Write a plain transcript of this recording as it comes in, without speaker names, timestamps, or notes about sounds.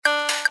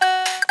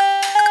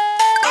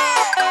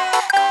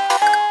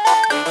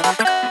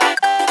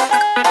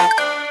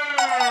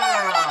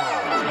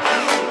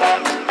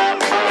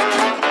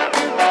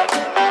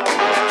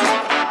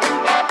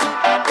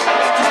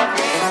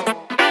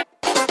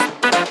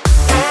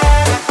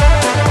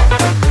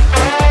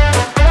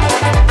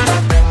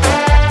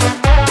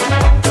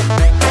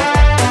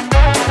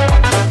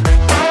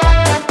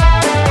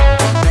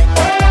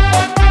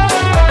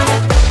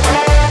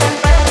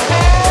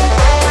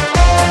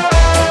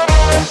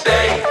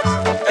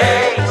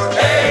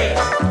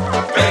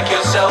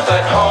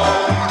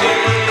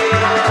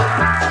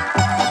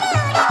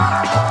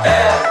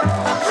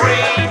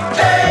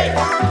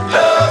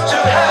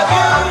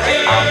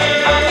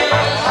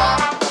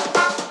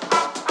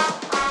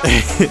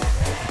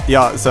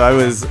Yeah, so I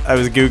was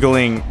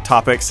Googling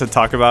topics to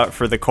talk about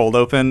for the cold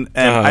open,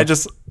 and I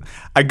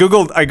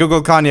googled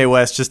Kanye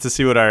West just to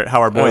see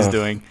how our boy's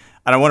doing.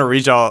 And I want to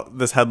read y'all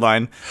this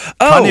headline.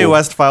 Kanye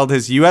West filed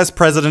his U.S.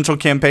 presidential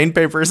campaign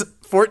papers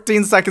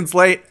 14 seconds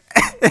late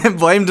and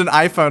blamed an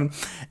iPhone.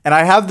 And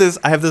I have this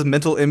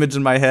mental image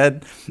in my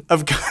head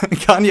of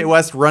Kanye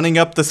West running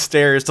up the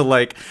stairs to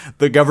like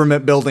the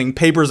government building,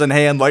 papers in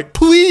hand, like,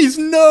 please,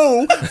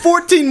 no,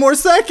 14 more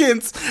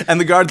seconds.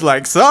 And the guard's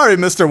like, sorry,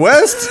 Mr.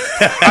 West.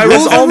 I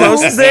was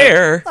almost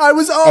there. I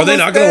was almost there. Are they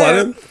not going to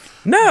let him?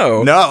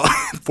 No.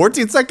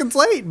 14 seconds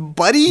late,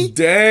 buddy.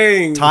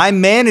 Dang. Time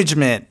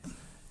management.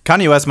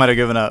 Kanye West might have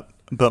given up,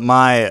 but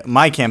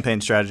my campaign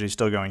strategy is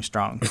still going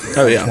strong.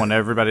 Oh, I yeah. just want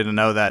everybody to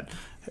know that.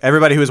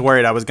 Everybody who was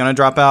worried I was going to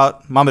drop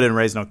out, Mama didn't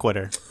raise no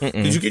quitter.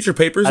 Did you get your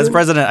papers As in?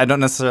 president, I don't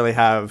necessarily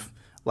have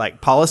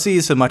like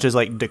policies so much as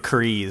like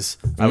decrees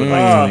I would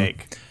like to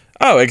make.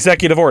 Oh,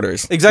 executive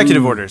orders.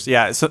 Executive orders,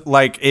 yeah. So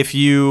like if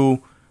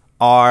you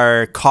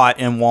are caught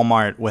in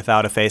Walmart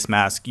without a face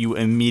mask, you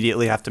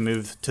immediately have to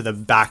move to the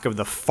back of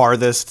the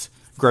farthest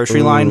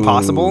grocery line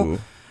possible.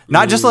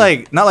 Not just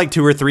like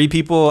 2 or 3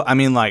 people. I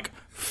mean like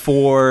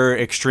 4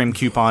 extreme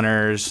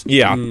couponers.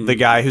 Yeah. The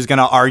guy who's going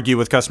to argue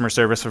with customer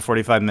service for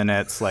 45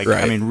 minutes. Like,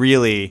 Right. I mean,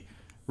 really,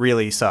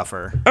 really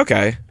suffer.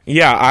 Okay.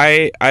 Yeah,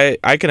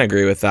 I can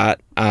agree with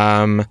that.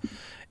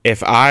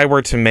 If I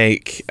were to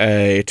make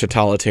a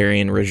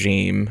totalitarian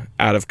regime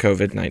out of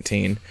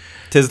COVID-19,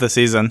 'Tis the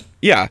season.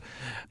 yeah,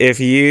 if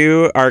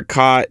you are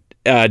caught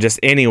just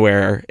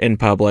anywhere in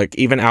public,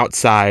 even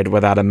outside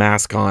without a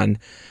mask on,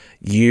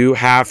 you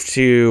have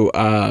to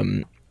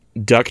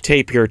duct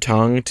tape your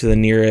tongue to the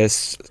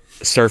nearest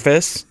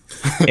surface,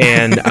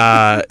 and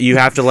you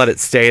have to let it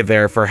stay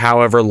there for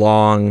however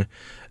long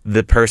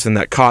the person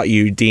that caught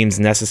you deems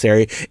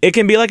necessary. It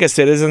can be like a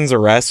citizen's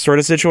arrest sort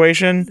of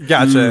situation.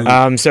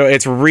 Gotcha. So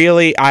it's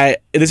really,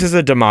 this is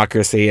a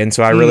democracy, and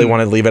so I really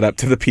want to leave it up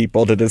to the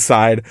people to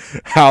decide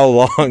how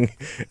long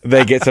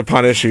they get to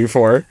punish you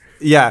for.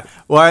 Yeah.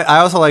 Well, I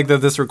also like that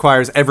this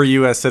requires every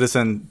U.S.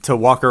 citizen to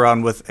walk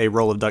around with a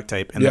roll of duct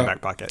tape in their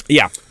back pocket.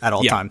 Yeah. At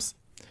all times.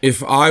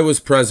 If I was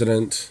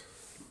president,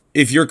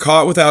 if you're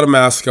caught without a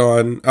mask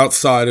on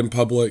outside in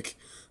public,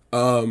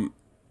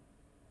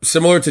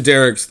 similar to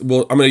Derek's,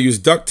 well, I'm going to use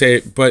duct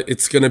tape, but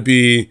it's going to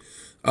be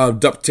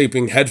duct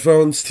taping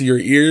headphones to your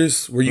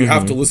ears where you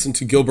have to listen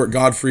to Gilbert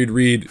Gottfried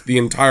read the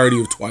entirety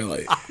of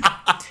Twilight.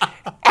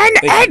 And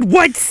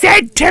Edward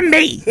said to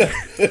me,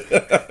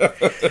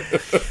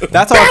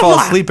 That's how I fall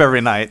asleep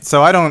every night.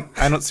 So I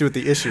don't see what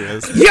the issue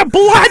is. your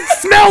blood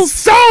smells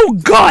so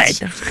good.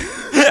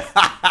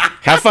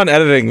 Have fun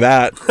editing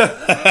that.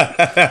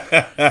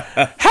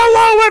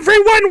 Hello,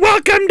 everyone.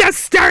 Welcome to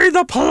Stir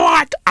the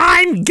Plot.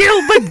 I'm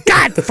Gilbert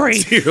Godfrey.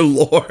 Dear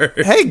Lord.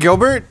 Hey,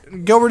 Gilbert.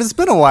 Gilbert, it's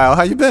been a while.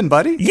 How you been,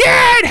 buddy?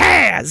 Yeah, it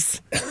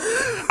has.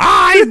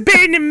 I've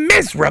been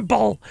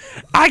miserable.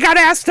 I got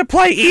asked to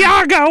play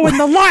Iago in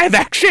the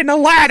live-action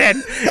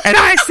Aladdin, and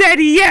I said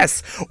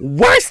yes.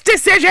 Worst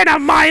decision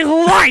of my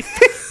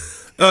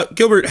life.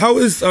 Gilbert,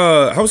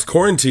 how's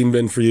quarantine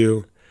been for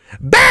you?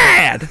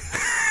 Bad.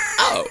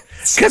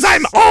 Because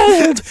I'm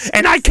old,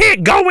 and I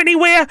can't go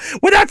anywhere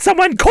without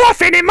someone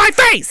coughing in my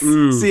face.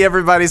 See,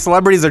 everybody,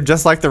 celebrities are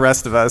just like the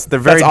rest of us. They're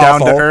very That's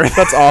down awful. to earth.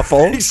 That's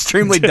awful.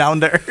 Extremely down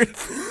to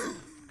earth.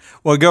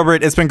 Well,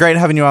 Gilbert, it's been great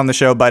having you on the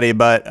show, buddy,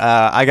 but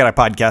I got a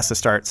podcast to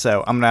start,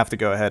 so I'm going to have to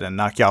go ahead and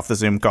knock you off the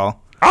Zoom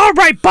call. All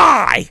right,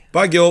 bye.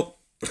 Bye, Gil.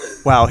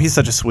 Wow, he's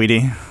such a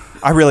sweetie.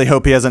 I really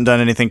hope he hasn't done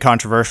anything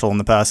controversial in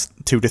the past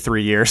 2 to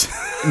 3 years.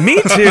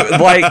 Me too.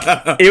 Like,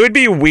 it would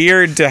be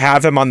weird to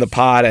have him on the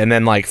pod and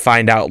then like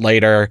find out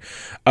later,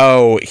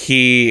 oh,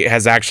 he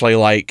has actually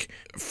like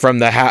from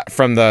the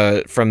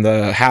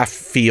half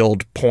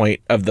field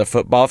point of the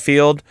football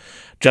field,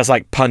 just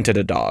like punted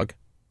a dog.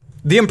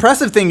 The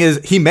impressive thing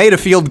is he made a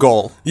field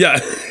goal. Yeah.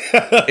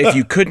 If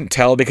you couldn't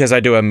tell, because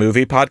I do a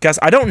movie podcast,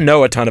 I don't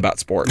know a ton about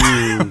sports.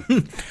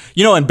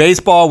 You know, in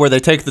baseball where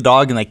they take the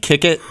dog and they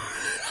kick it.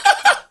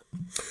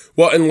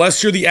 Well,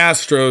 unless you're the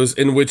Astros,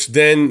 in which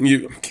then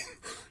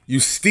you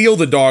steal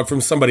the dog from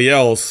somebody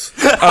else.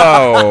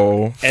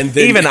 Oh, And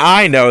then even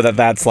I know that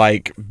that's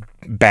like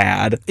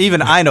bad.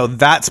 Even I know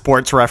that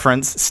sports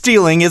reference.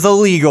 Stealing is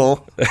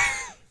illegal.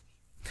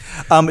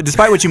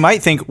 Despite what you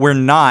might think, we're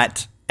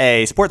not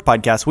a sports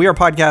podcast. We are a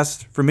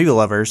podcast for movie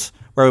lovers,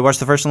 where we watch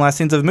the first and last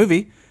scenes of a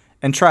movie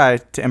and try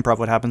to improv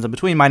what happens in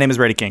between. My name is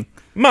Brady King.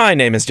 My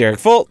name is Derek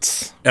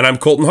Foltz. And I'm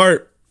Colton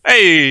Hart.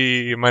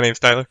 Hey, my name's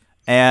Tyler.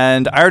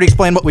 And I already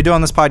explained what we do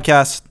on this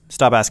podcast.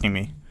 Stop asking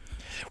me.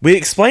 We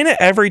explain it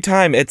every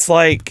time. It's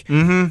like,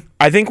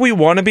 I think we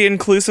want to be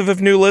inclusive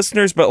of new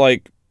listeners, but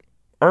like,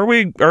 are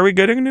we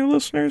getting new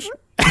listeners?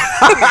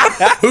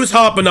 Who's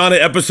hopping on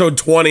at episode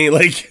 20?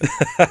 Like,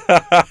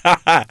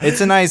 It's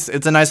a nice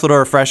little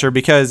refresher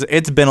because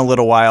it's been a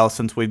little while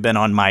since we've been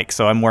on mic,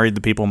 so I'm worried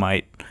the people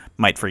might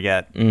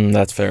forget.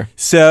 That's fair.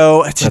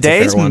 So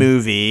today's one.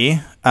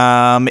 movie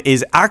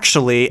is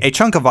actually a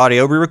chunk of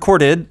audio we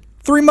recorded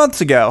 3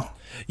 months ago.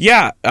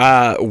 Yeah,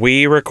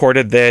 we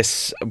recorded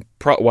this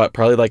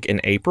probably like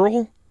in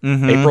April?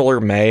 April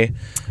or May.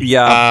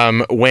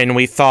 Yeah. When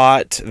we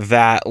thought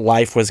that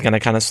life was going to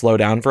kind of slow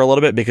down for a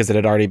little bit because it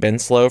had already been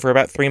slow for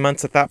about 3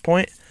 months at that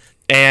point.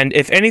 And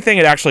if anything,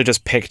 it actually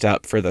just picked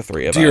up for the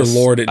three of us. Dear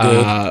Lord, it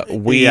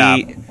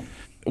did.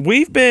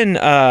 We've been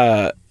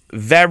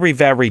very,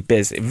 very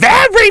busy.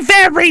 Very,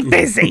 very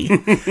busy.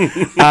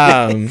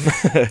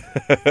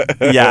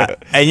 Yeah.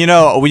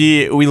 And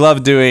we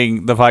love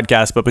doing the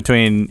podcast, but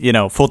between,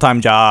 full-time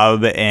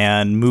job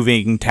and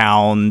moving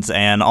towns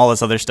and all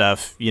this other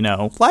stuff,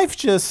 life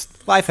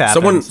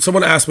happens.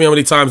 Someone asked me how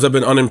many times I've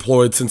been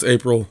unemployed since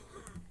April.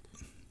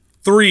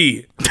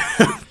 3.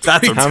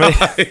 That's how many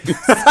times.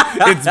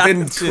 It's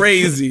been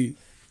crazy.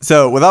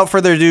 So, without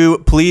further ado,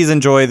 please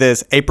enjoy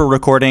this April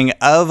recording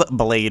of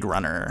Blade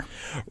Runner.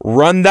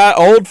 Run that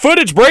old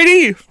footage,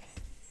 Brady!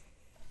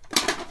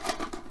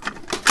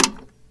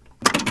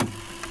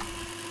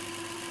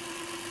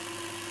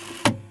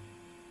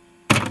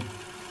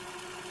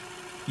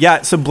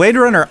 Yeah, so Blade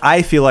Runner,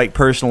 I feel like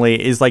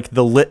personally, is like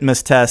the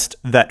litmus test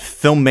that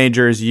film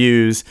majors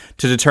use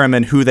to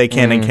determine who they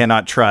can and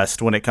cannot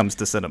trust when it comes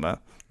to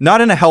cinema.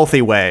 Not in a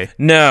healthy way.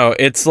 No,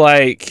 it's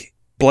like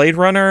Blade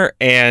Runner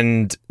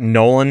and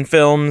Nolan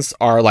films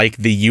are like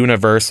the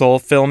universal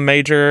film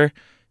major,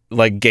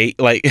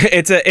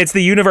 it's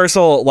the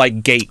universal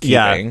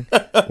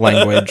gatekeeping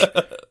language.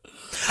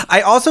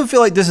 I also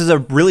feel like this is a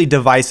really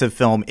divisive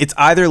film. It's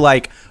either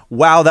like,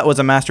 wow, that was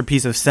a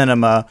masterpiece of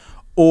cinema,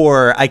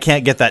 or I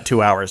can't get that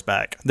 2 hours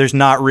back. There's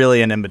not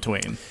really an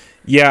in-between.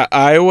 Yeah,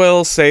 I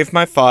will save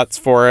my thoughts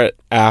for it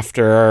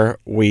after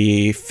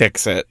we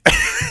fix it.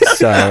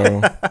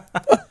 So...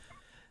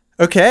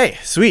 Okay,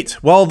 sweet.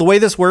 Well, the way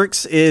this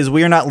works is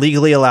we are not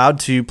legally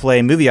allowed to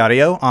play movie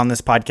audio on this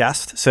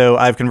podcast, so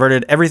I've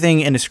converted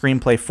everything into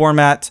screenplay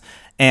format,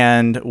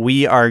 and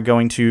we are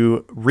going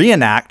to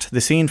reenact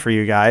the scene for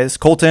you guys.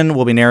 Colton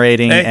will be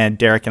narrating, and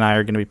Derek and I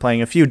are going to be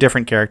playing a few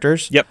different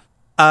characters. Yep.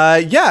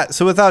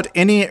 So without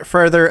any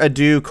further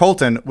ado,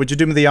 Colton, would you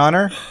do me the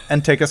honor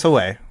and take us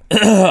away?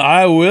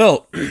 I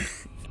will.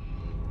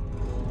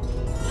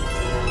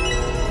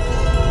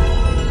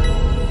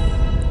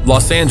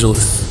 Los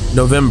Angeles,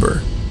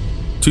 November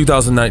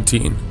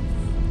 2019.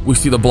 We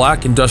see the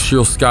black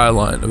industrial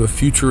skyline of a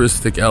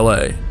futuristic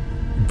LA.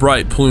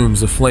 Bright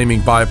plumes of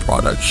flaming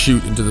byproducts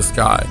shoot into the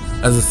sky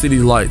as the city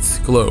lights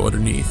glow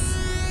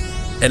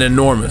underneath. An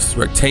enormous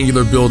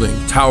rectangular building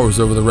towers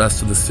over the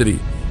rest of the city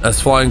as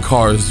flying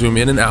cars zoom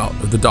in and out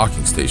of the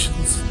docking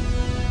stations.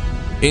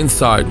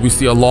 Inside, we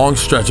see a long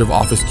stretch of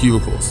office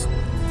cubicles.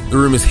 The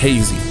room is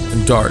hazy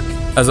and dark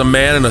as a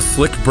man in a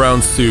slick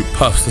brown suit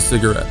puffs a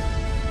cigarette.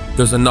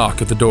 There's a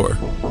knock at the door.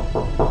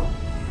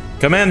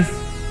 Come in.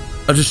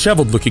 A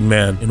disheveled-looking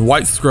man in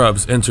white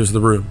scrubs enters the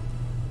room.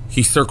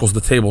 He circles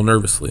the table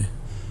nervously.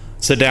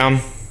 Sit down.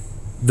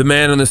 The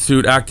man in the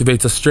suit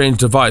activates a strange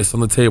device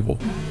on the table.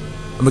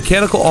 A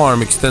mechanical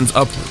arm extends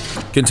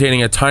upward,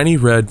 containing a tiny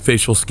red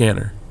facial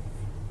scanner.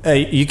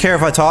 Hey, you care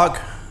if I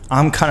talk?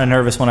 I'm kind of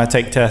nervous when I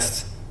take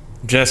tests.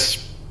 Just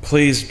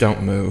please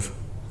don't move.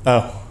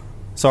 Oh,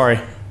 sorry.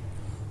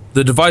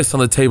 The device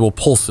on the table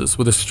pulses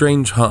with a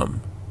strange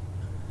hum.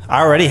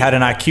 I already had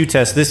an IQ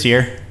test this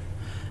year.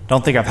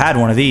 Don't think I've had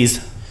one of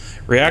these.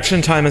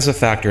 Reaction time is a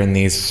factor in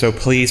these, so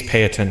please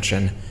pay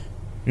attention.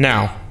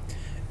 Now,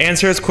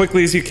 answer as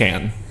quickly as you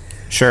can.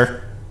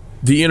 Sure.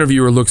 The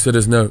interviewer looks at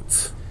his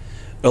notes.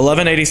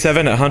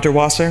 1187 at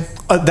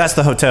Hunterwasser? That's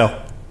the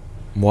hotel.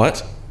 What?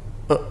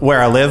 Where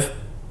I live?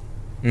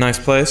 Nice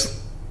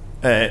place?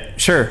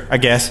 Sure, I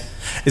guess.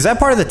 Is that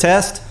part of the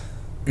test?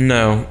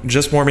 No,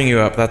 just warming you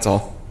up, that's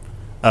all.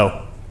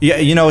 Oh. Yeah,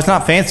 it's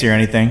not fancy or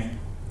anything.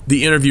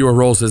 The interviewer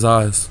rolls his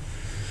eyes.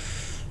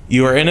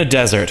 You are in a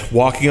desert,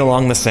 walking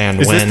along the sand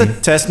Is this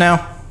the test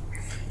now?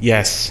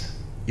 Yes.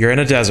 You're in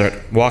a desert,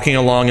 walking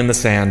along in the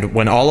sand,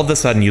 when all of a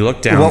sudden you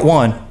look down... What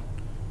one?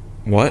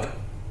 What?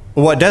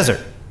 What desert?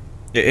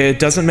 It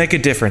doesn't make a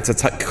difference.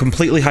 It's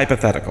completely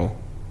hypothetical.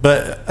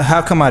 But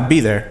how come I'd be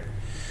there?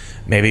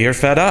 Maybe you're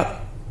fed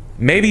up.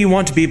 Maybe you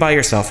want to be by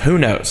yourself. Who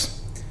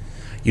knows?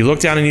 You look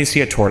down and you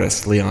see a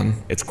tortoise,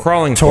 Leon. It's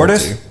crawling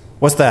towards you. Tortoise?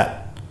 What's that?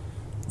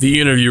 The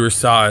interviewer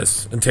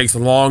sighs and takes a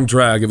long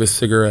drag of his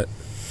cigarette.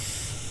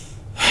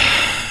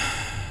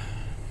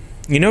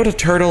 You know what a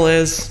turtle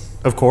is?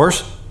 Of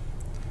course.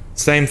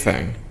 Same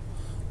thing.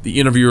 The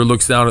interviewer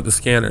looks down at the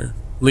scanner.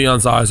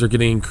 Leon's eyes are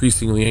getting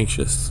increasingly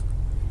anxious.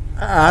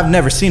 I've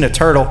never seen a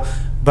turtle,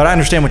 but I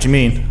understand what you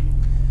mean.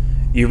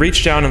 You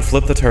reach down and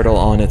flip the turtle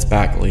on its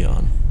back,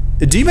 Leon.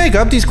 Do you make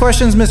up these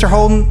questions, Mr.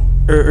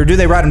 Holden? Or do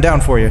they write them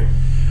down for you?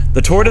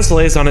 The tortoise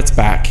lays on its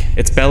back,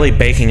 its belly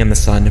baking in the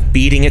sun,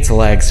 beating its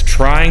legs,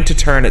 trying to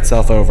turn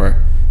itself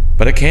over.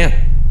 But it can't.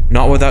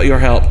 Not without your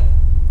help.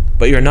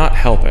 But you're not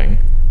helping.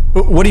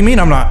 What do you mean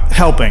I'm not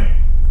helping?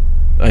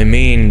 I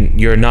mean,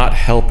 you're not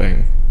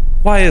helping.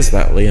 Why is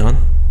that,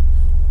 Leon?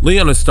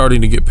 Leon is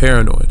starting to get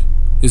paranoid.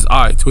 His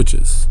eye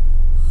twitches.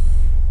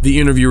 The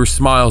interviewer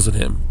smiles at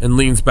him and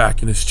leans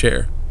back in his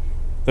chair.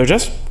 They're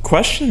just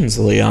questions,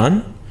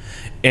 Leon.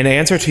 In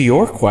answer to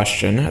your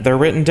question, they're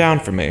written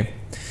down for me.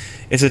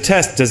 It's a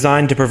test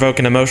designed to provoke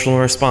an emotional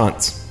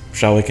response.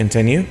 Shall we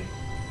continue?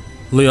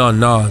 Leon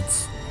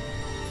nods.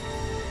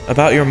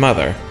 About your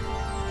mother.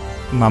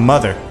 My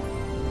mother.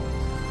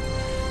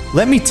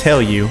 Let me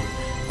tell you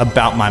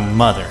about my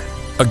mother.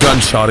 A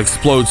gunshot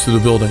explodes through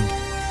the building.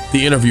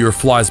 The interviewer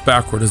flies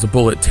backward as a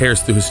bullet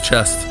tears through his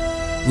chest.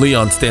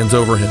 Leon stands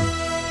over him,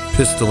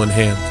 pistol in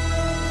hand.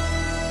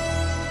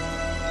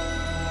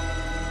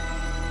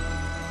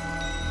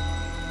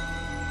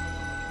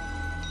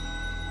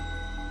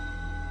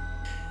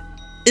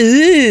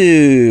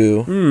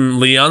 Ooh.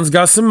 Leon's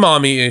got some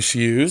mommy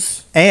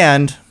issues.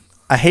 And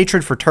a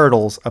hatred for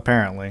turtles,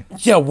 apparently.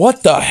 Yeah,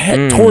 what the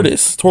heck?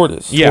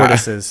 Tortoise. Yeah.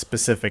 Tortoises,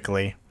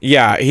 specifically.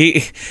 Yeah,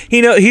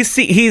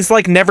 he's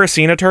like never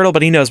seen a turtle,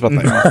 but he knows what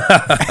they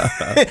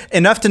are.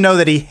 Enough to know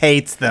that he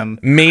hates them.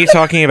 Me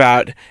talking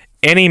about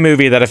any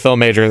movie that a film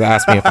major has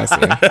asked me if I've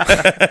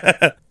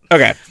seen.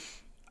 Okay.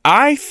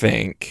 I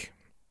think,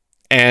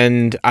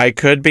 and I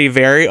could be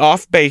very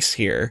off base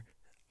here,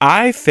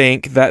 I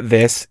think that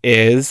this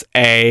is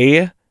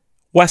a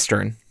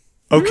Western.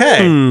 Okay.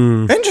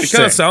 It Interesting.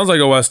 kind of sounds like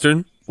a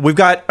Western. We've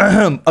got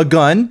a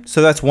gun,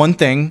 so that's one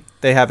thing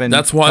they have in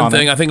That's one common.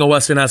 thing I think a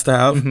Western has to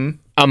have.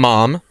 A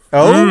mom.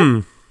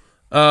 Oh,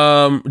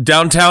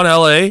 Downtown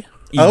LA.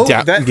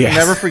 that yes.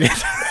 never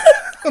forget.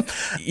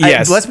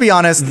 Yes. Let's be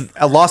honest.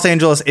 Los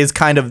Angeles is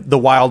kind of the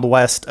Wild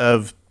West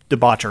of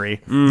debauchery.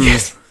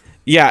 Yes.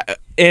 Yeah.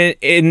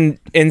 In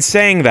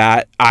saying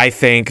that, I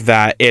think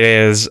that it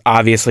is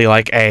obviously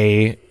like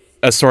a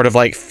sort of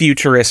like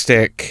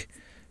futuristic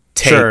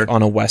take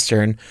on a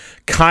Western,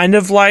 kind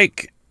of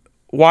like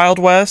Wild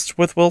West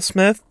with Will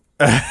Smith.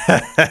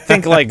 I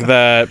think like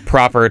the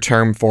proper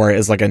term for it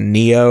is like a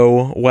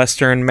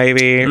neo-Western,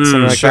 maybe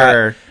something like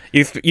sure.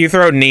 that. You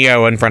throw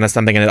neo in front of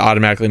something and it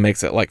automatically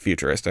makes it like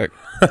futuristic.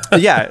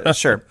 Yeah,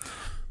 sure.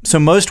 So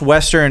most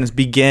Westerns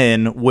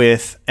begin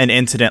with an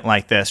incident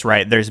like this,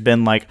 right? There's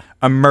been like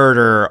a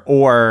murder,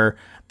 or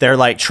they're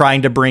like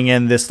trying to bring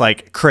in this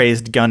like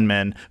crazed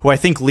gunman, who I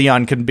think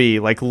Leon could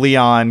be. Like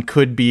Leon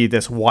could be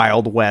this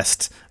Wild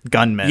West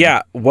gunman.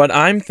 Yeah, what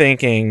I'm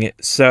thinking,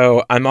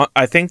 so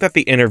I think that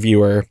the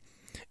interviewer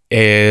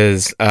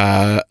is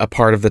a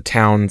part of the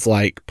town's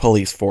like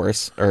police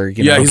force, or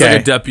he's like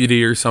a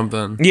deputy or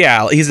something.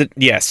 Yeah, he's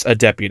a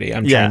deputy.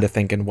 I'm trying to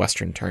think in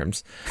Western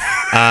terms.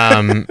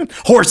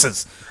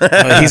 Horses.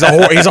 He's a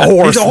horse. He's a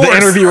horse. The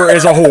interviewer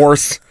is a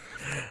horse.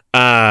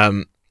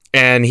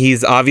 And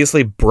he's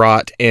obviously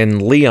brought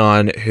in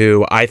Leon,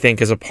 who I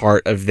think is a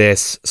part of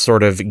this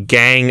sort of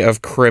gang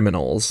of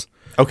criminals.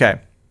 Okay.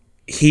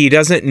 He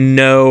doesn't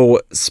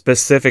know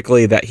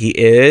specifically that he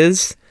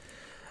is,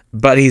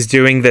 but he's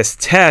doing this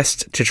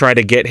test to try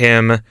to get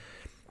him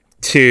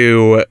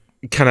to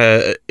kind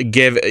of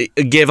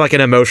give like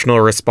an emotional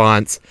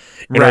response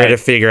in order to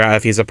figure out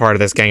if he's a part of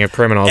this gang of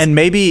criminals. And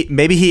maybe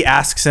he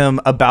asks him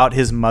about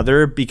his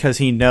mother because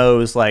he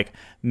knows like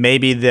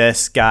maybe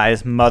this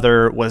guy's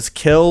mother was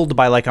killed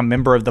by like a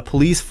member of the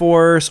police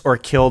force, or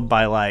killed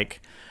by like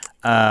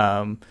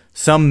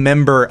some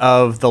member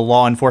of the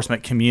law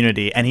enforcement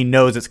community, and he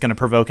knows it's going to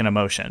provoke an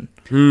emotion.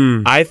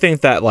 I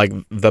think that like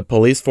the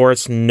police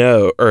force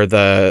or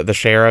the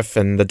sheriff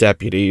and the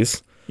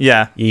deputies.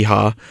 Yeah.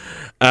 Yeehaw.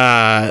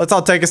 Let's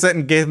all take a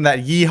second and give him that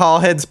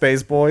yeehaw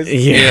headspace, boys.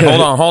 Yeah,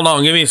 hold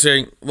on. Give me a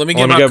second. Let me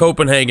get my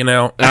Copenhagen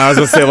out. I was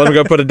going to say, let me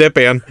go put a dip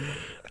in.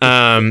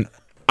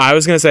 I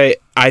was going to say,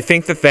 I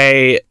think that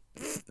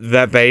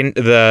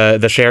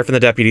the sheriff and the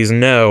deputies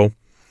know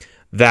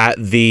that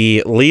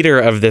the leader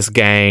of this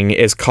gang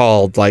is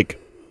called like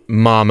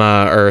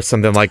Mama or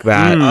something like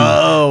that.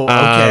 Oh,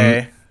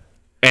 okay.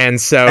 And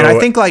I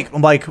think like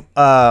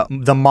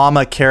the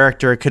Mama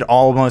character could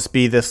almost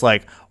be this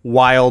like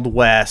Wild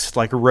West,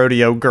 like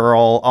rodeo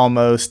girl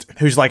almost,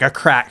 who's like a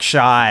crack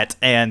shot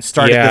and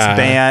started this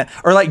band,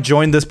 or like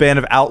joined this band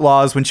of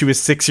outlaws when she was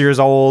 6 years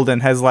old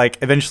and has like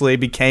eventually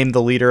became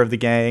the leader of the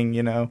gang,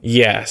 you know?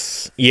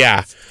 Yes.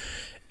 Yeah.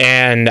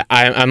 And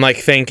I'm like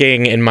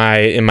thinking in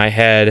my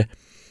head,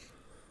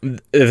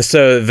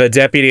 so the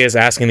deputy is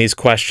asking these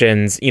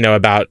questions, you know,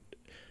 about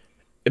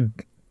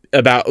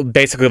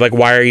basically like,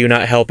 why are you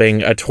not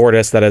helping a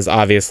tortoise that is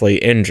obviously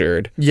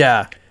injured?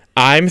 Yeah.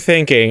 I'm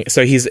thinking,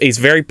 so he's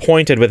very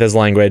pointed with his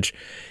language.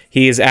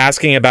 He's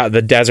asking about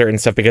the desert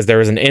and stuff because there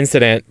was an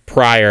incident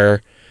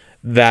prior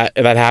that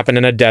happened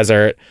in a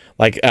desert.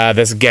 Like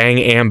this gang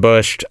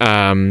ambushed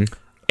a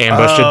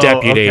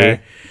deputy,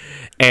 okay.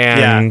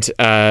 and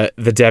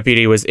the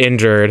deputy was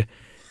injured,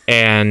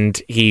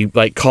 and he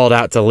like called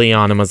out to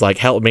Leon and was like,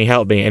 help me,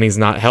 and he's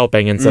not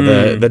helping, and so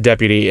the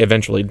deputy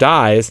eventually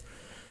dies.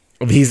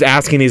 He's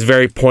asking these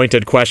very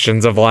pointed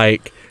questions of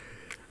like,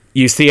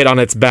 you see it on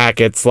its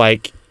back, it's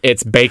like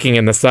it's baking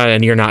in the sun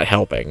and you're not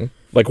helping.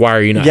 Like, why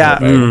are you not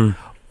helping?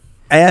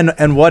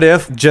 And what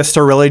if, just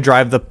to really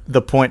drive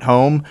the point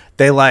home,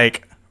 they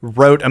like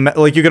wrote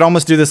like you could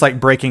almost do this like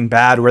Breaking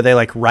Bad, where they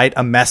like write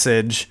a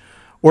message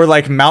or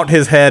like mount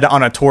his head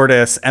on a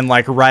tortoise and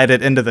like ride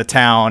it into the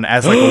town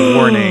as like a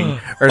warning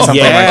or something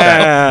like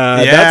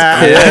that. That's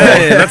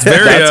cool. That's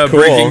very That's cool.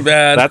 Breaking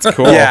Bad. That's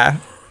cool. Yeah.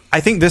 I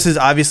think this is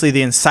obviously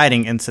the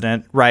inciting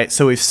incident, right?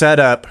 So we've set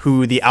up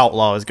who the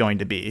outlaw is going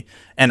to be.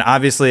 And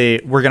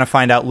obviously we're going to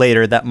find out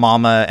later that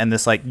Mama and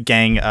this like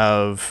gang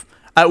of...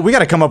 we got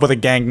to come up with a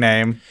gang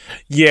name.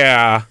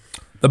 Yeah.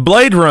 The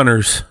Blade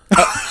Runners.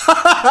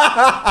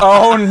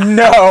 Oh,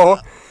 no.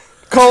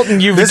 Colton,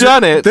 you've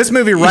done it. This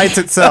movie writes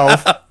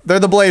itself. They're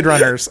the Blade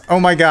Runners.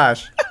 Oh my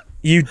gosh.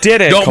 You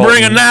did it, Don't Colton.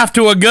 bring a knife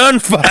to a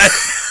gunfight.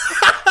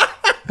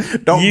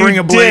 Don't You bring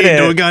a blade did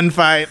to a it.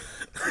 gunfight.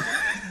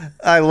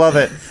 I love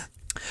it.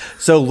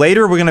 So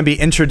later we're going to be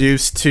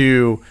introduced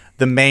to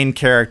the main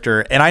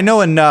character. And I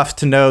know enough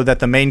to know that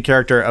the main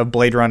character of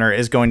Blade Runner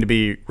is going to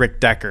be Rick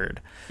Deckard.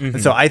 Mm-hmm.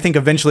 And so I think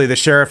eventually the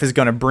sheriff is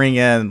going to bring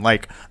in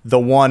like the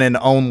one and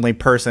only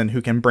person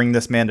who can bring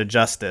this man to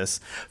justice.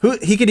 Who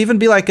he could even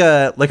be like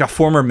a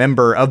former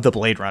member of the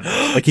Blade Runner.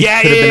 Like he could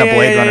have been a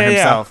Blade Runner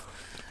himself.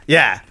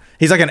 Yeah.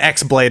 He's like an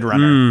ex-Blade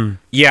Runner.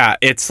 Yeah,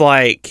 it's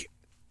like,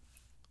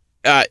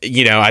 I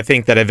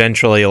think that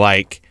eventually,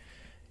 like,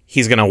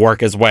 he's going to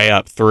work his way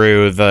up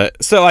through the...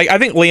 So, like, I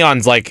think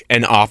Leon's, like,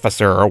 an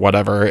officer or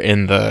whatever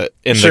in the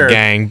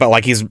gang, but,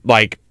 like, he's,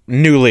 like,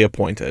 newly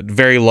appointed,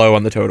 very low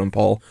on the totem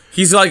pole.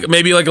 He's like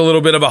maybe like a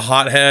little bit of a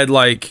hothead.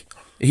 Like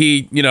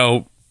he,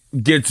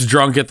 gets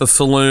drunk at the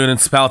saloon and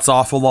spouts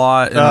off a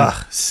lot. And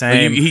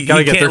Same. He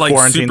Gotta get can't through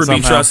quarantine super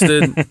be somehow.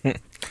 trusted.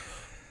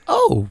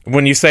 Oh.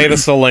 When you say the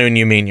saloon,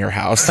 you mean your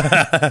house.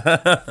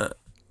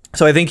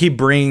 So I think he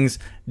brings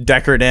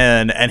Deckard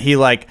in and he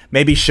like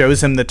maybe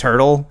shows him the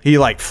turtle. He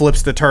like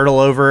flips the turtle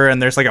over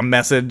and there's like a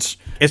message.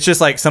 It's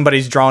just like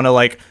somebody's drawn a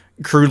like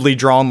crudely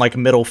drawn like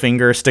middle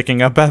finger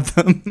sticking up at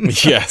them.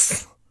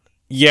 Yes.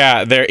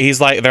 Yeah, they're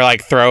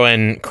like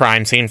throwing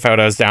crime scene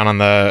photos down on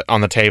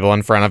the table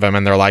in front of him,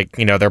 and they're like,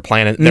 they're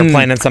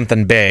planning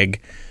something big.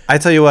 I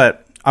tell you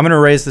what, I'm gonna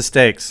raise the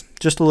stakes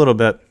just a little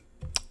bit.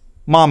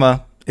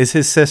 Mama is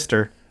his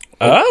sister.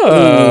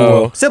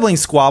 Oh.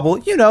 Siblings squabble,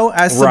 as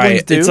siblings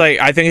Right. do. It's like,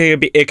 I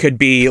think it could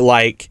be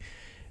like,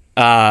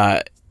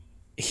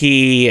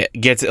 he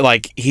gets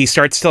like he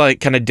starts to like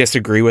kind of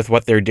disagree with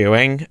what they're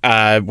doing,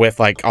 with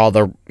like all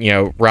the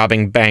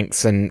robbing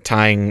banks and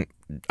tying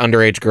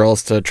underage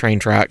girls to train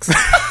tracks.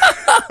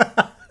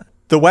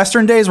 The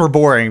Western days were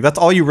boring. That's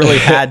all you really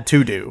had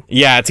to do.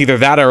 Yeah, it's either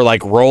that or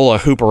like roll a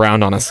hoop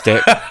around on a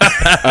stick.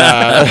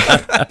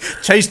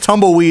 Chase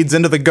tumbleweeds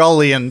into the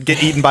gully and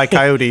get eaten by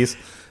coyotes.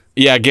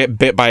 Yeah, get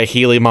bit by a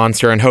Healy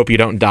monster and hope you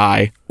don't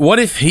die. What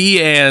if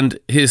he and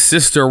his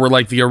sister were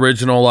like the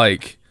original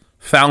like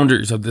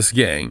founders of this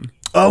gang?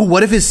 Oh,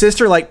 what if his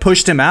sister like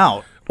pushed him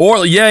out? Or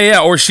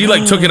or she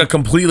like took it a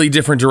completely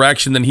different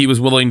direction than he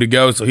was willing to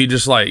go, so he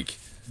just like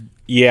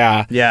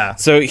Yeah.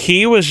 So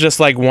he was just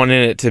like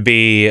wanting it to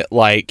be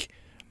like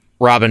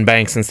robbing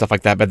banks and stuff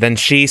like that, but then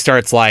she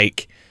starts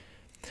like...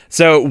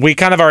 So we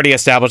kind of already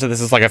established that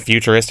this is like a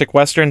futuristic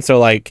Western, so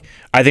like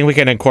I think we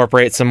can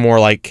incorporate some more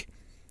like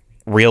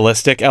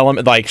realistic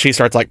element. Like she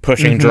starts like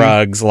pushing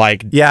drugs,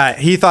 like... Yeah,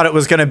 he thought it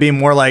was going to be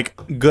more like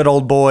good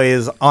old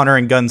boys honor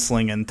and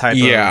gunslinging type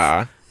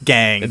of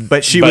gang.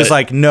 But she was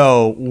like,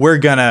 no, we're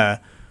gonna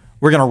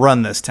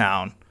run this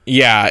town.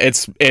 Yeah,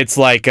 it's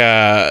like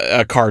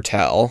a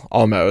cartel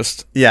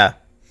almost. Yeah.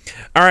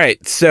 All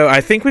right, so I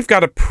think we've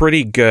got a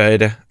pretty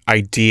good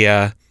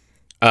idea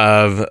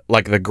of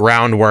like the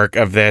groundwork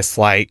of this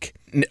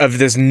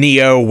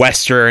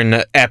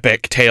neo-Western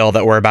epic tale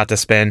that we're about to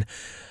spin.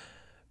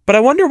 But I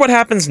wonder what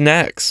happens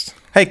next.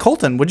 Hey,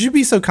 Colton, would you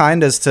be so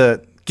kind as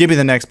to give me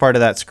the next part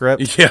of that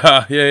script?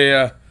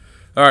 Yeah.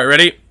 All right,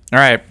 ready? All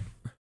right.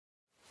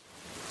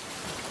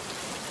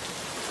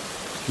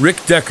 Rick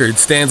Deckard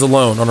stands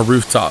alone on a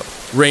rooftop.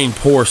 Rain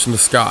pours from the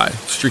sky,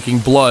 streaking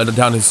blood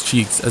down his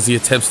cheeks as he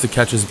attempts to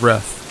catch his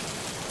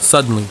breath.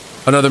 Suddenly,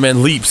 another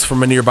man leaps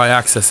from a nearby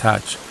access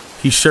hatch.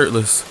 He's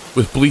shirtless,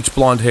 with bleach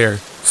blonde hair,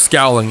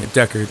 scowling at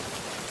Deckard.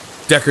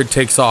 Deckard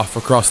takes off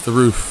across the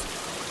roof.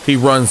 He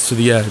runs to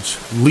the edge,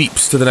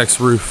 leaps to the next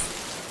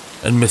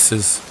roof, and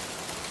misses.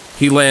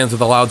 He lands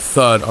with a loud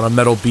thud on a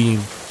metal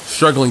beam,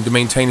 struggling to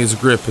maintain his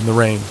grip in the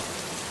rain.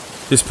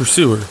 His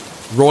pursuer,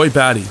 Roy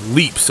Batty,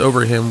 leaps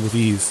over him with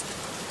ease.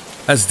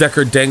 As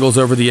Deckard dangles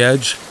over the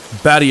edge,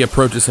 Batty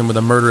approaches him with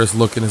a murderous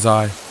look in his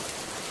eye.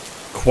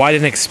 Quite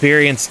an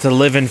experience to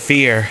live in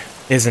fear,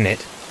 isn't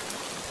it?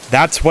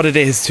 That's what it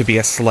is to be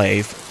a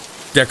slave.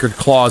 Deckard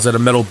claws at a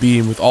metal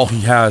beam with all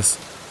he has,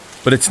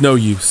 but it's no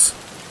use.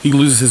 He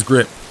loses his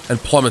grip and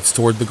plummets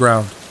toward the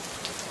ground.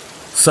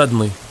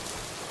 Suddenly,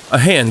 a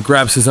hand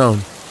grabs his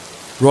own.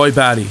 Roy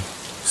Batty,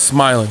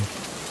 smiling,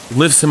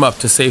 lifts him up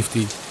to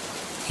safety.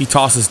 He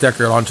tosses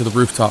Deckard onto the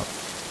rooftop,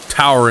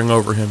 towering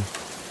over him.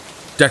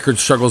 Deckard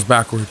struggles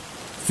backward,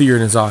 fear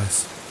in his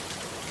eyes.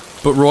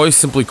 But Roy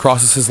simply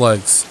crosses his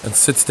legs and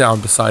sits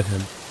down beside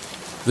him.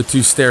 The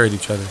two stare at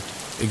each other,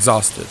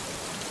 exhausted.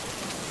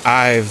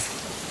 I've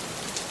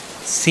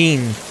seen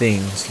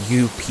things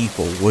you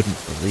people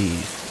wouldn't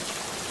believe.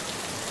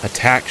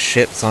 Attack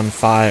ships on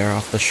fire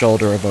off the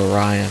shoulder of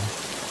Orion.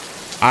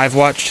 I've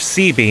watched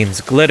sea beams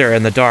glitter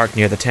in the dark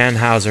near the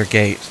Tannhauser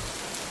Gate.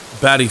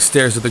 Batty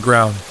stares at the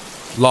ground,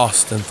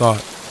 lost in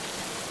thought.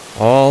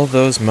 All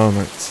those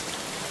moments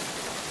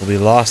will be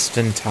lost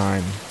in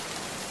time.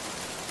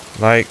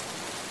 Like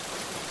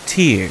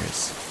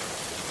tears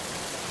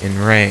in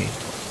rain.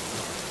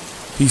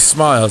 He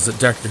smiles at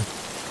Deckard.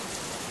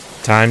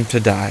 Time to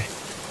die.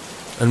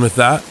 And with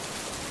that,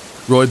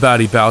 Roy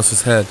Batty bows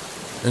his head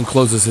and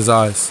closes his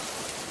eyes.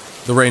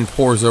 The rain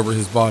pours over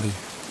his body,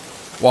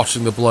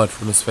 washing the blood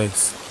from his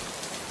face.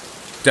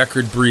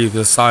 Deckard breathes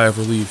a sigh of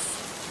relief.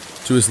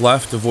 To his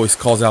left, a voice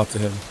calls out to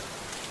him.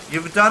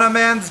 You've done a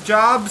man's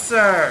job,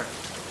 sir.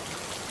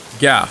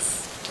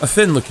 Gaff, a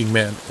thin-looking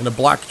man in a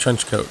black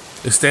trench coat,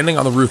 is standing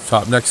on the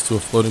rooftop next to a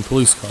floating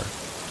police car.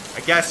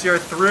 I guess you're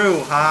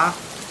through, huh?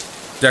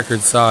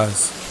 Deckard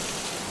sighs.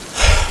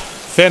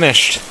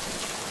 Finished.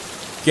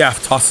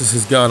 Gaff tosses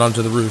his gun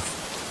onto the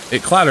roof.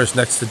 It clatters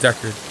next to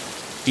Deckard.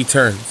 He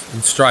turns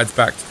and strides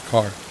back to the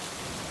car.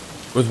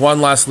 With one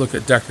last look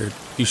at Deckard,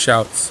 he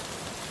shouts,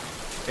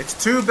 It's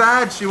too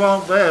bad she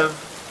won't live.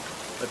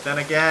 But then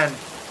again,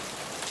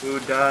 who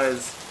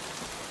does?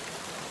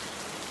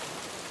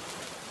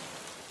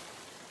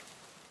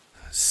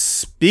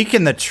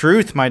 Speaking the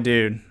truth, my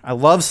dude. I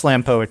love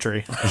slam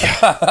poetry.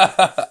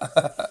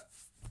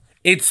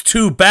 It's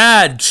too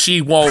bad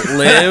she won't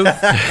live.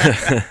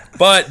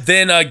 But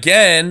then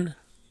again,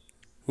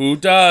 who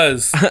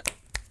does?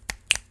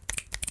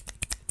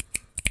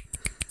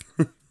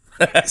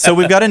 So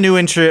we've got a new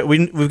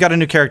we've got a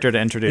new character to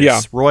introduce.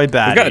 Yeah. Roy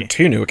Batty. We've got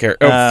 2 new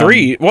characters.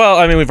 Three. Well,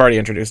 I mean, we've already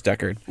introduced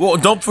Deckard. Well,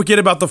 don't forget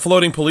about the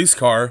floating police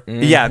car.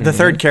 Yeah, the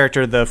third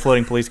character, the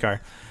floating police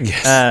car.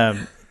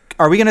 Yes.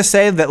 Are we gonna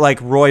say that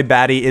like Roy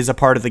Batty is a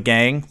part of the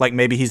gang? Like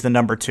maybe he's the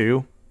number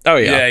 2? Oh,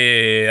 yeah.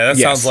 Yeah. That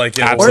Yes, sounds like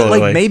it. absolutely.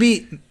 Or like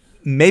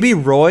maybe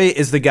Roy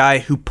is the guy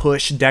who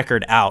pushed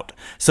Deckard out.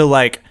 So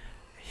like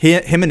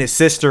him and his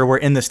sister were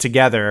in this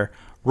together.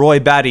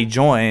 Roy Batty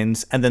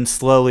joins and then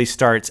slowly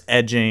starts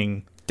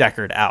edging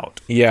Deckard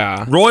out.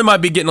 Yeah. Roy might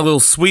be getting a little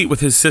sweet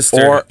with his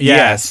sister. Or, Yeah,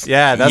 yes.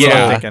 yeah, that's what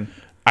I'm thinking.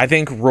 I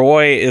think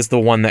Roy is the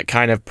one that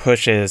kind of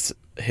pushes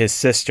his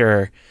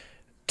sister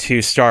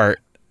to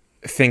start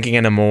thinking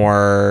in a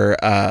more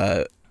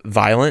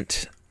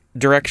violent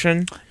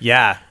direction.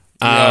 Yeah.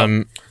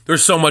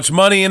 There's so much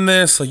money in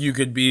this. Like you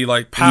could be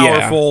like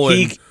powerful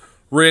and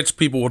rich.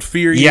 People would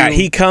fear you. Yeah,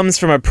 he comes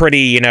from a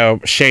pretty,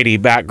 shady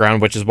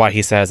background, which is why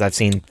he says, I've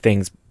seen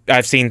things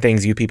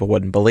you people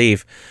wouldn't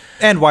believe.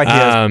 And why he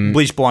has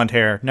bleached blonde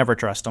hair. Never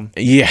trust him.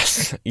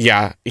 Yes.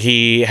 Yeah.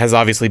 He has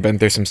obviously been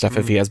through some stuff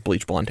if he has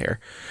bleach blonde hair.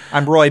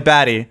 I'm Roy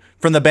Batty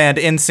from the band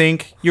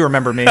NSYNC. You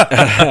remember me.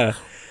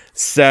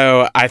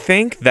 So I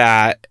think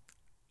that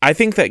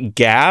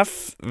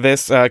Gaff,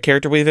 this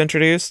character we've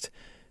introduced,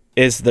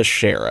 is the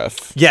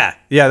sheriff. Yeah,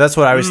 that's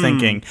what I was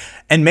thinking.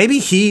 And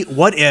maybe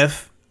what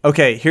if,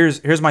 okay,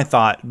 here's my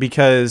thought,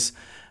 because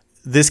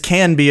this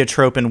can be a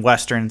trope in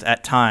Westerns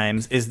at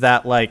times, is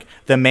that like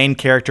the main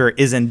character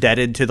is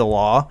indebted to the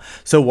law.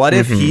 So what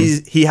if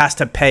he has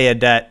to pay a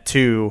debt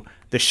to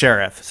the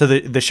sheriff? So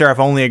the sheriff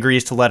only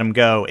agrees to let him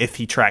go if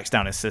he tracks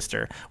down his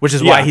sister, which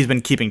is why he's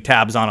been keeping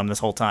tabs on him this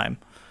whole time.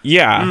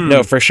 Yeah,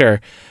 no, for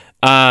sure.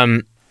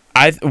 What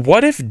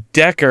if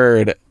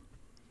Deckard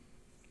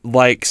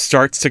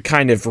starts to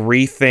kind of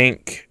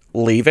rethink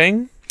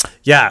leaving?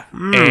 Yeah.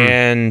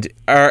 And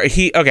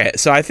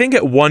so I think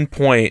at one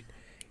point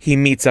he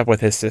meets up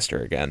with his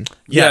sister again.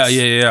 Yes.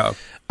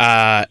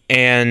 Yeah.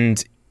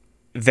 And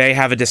they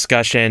have a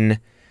discussion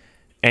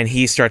and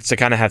he starts to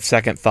kind of have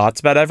second thoughts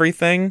about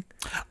everything.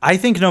 I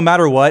think no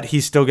matter what,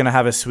 he's still going to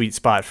have a sweet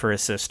spot for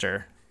his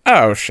sister.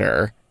 Oh,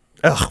 sure.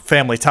 Ugh,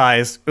 family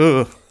ties.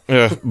 Ugh.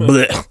 Ugh,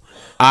 blech.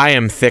 I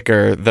am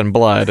thicker than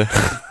blood.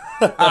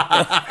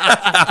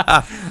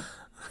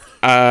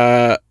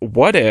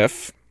 What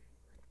if,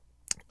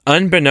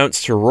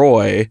 unbeknownst to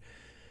Roy,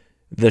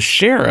 the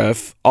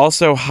sheriff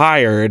also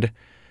hired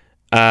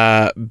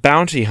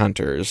bounty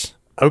hunters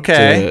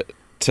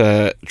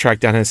to track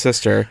down his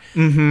sister?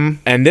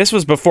 Mm-hmm. And this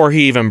was before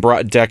he even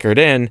brought Deckard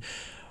in.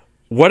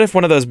 What if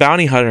one of those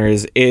bounty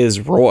hunters is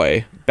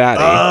Roy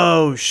Batty?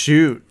 Oh,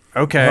 shoot.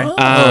 Okay.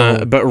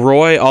 But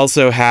Roy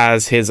also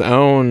has his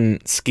own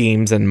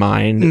schemes in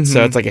mind.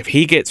 So it's like if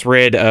he gets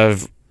rid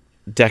of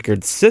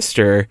Deckard's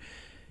sister,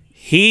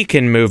 he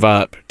can move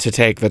up to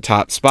take the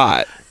top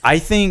spot. I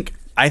think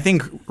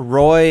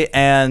Roy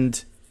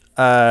and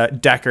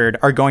Deckard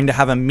are going to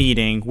have a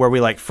meeting where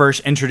we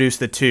first introduce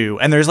the two,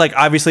 and there's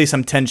obviously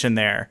some tension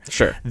there.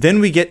 Sure. Then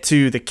we get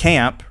to the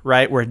camp,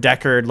 right, where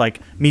Deckard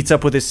meets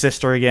up with his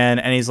sister again,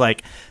 and he's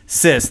like,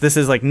 "Sis, this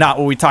is not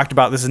what we talked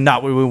about. This is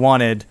not what we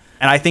wanted."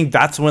 And I think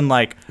that's when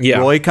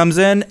Roy comes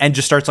in and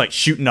just starts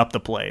shooting up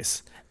the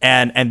place,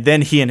 and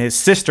then he and his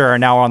sister are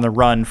now on the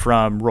run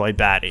from Roy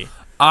Batty.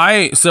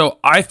 I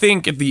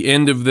think at the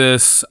end of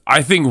this,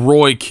 I think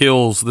Roy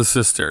kills the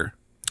sister.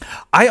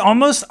 I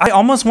almost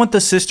want the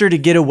sister to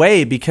get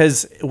away,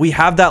 because we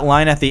have that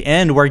line at the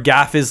end where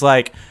Gaff is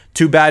like,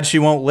 "Too bad she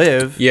won't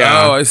live."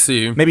 Yeah. Oh, I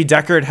see. Maybe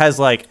Deckard has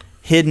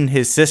hidden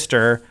his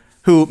sister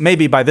who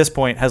maybe by this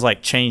point has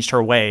like changed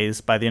her ways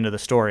by the end of the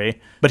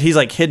story, but he's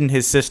like hidden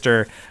his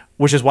sister,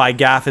 which is why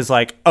Gaff is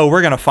like, oh,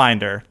 we're gonna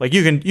find her. Like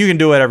you can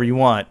do whatever you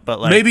want, but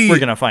like Maybe- we're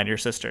gonna find your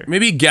sister.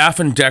 Maybe Gaff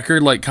and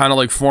Deckard like kind of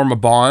like form a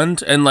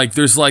bond, and like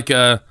there's like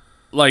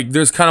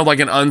there's kind of like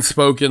an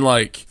unspoken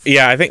like.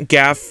 Yeah, I think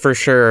Gaff for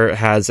sure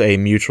has a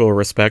mutual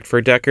respect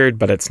for Deckard,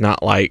 but it's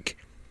not like.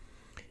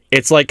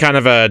 It's like kind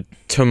of a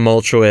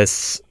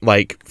tumultuous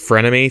like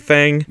frenemy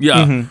thing.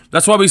 Yeah,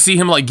 that's why we see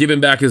him like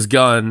giving back his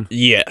gun.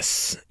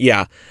 Yes.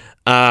 Yeah.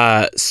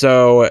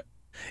 So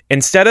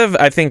instead of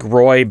I think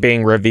Roy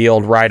being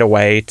revealed right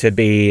away to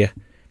be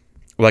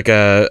like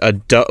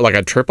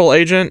a triple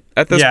agent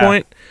at this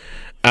point,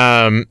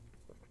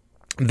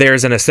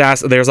 there's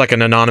like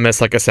an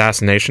anonymous like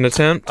assassination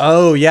attempt.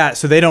 Oh yeah,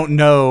 so they don't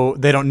know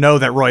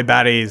that Roy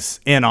Batty's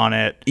in on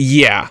it.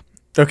 Yeah.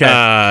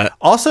 Okay.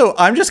 Also,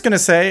 I'm just gonna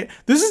say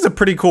this is a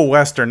pretty cool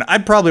Western.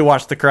 I'd probably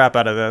watch the crap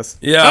out of this.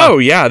 Yeah. Oh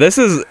yeah, this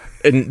is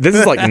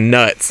like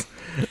nuts.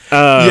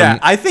 Yeah,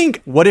 I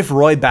think what if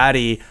Roy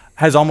Batty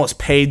has almost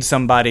paid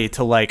somebody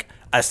to like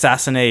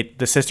assassinate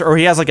the sister, or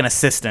he has like an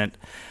assistant,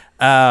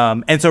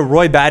 and so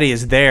Roy Batty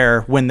is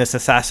there when this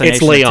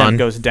assassination attempt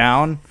goes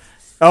down.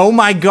 Oh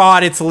my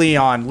God, it's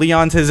Leon.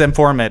 Leon's his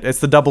informant. It's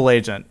the double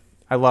agent.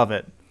 I love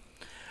it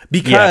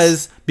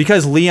because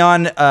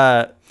Leon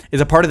is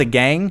a part of the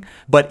gang,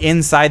 but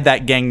inside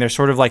that gang, there's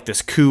sort of like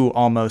this coup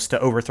almost to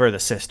overthrow the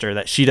sister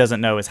that she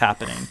doesn't know is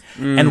happening.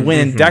 And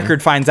when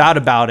Deckard finds out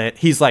about it,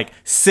 he's like,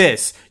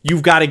 sis,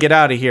 you've got to get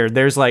out of here.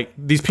 There's like,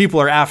 these people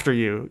are after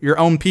you. Your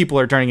own people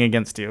are turning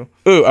against you.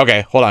 Ooh,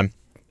 okay, hold on.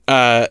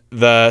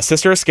 The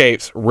sister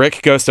escapes.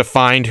 Rick goes to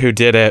find who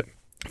did it,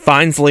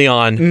 finds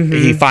Leon.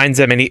 He finds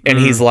him, and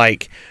he's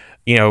like,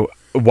 you know,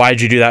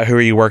 why'd you do that? Who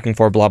are you working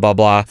for? Blah, blah,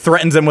 blah.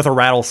 Threatens him with a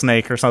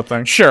rattlesnake or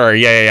something. Sure,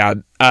 yeah.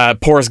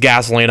 Pours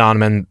gasoline on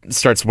him and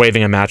starts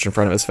waving a match in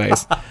front of his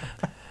face.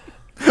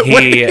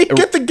 Where did he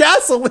get the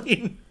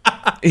gasoline?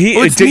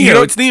 It's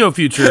Neo. It's Neo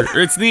Future.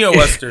 Or it's Neo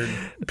Western.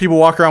 People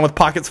walk around with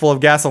pockets full of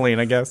gasoline,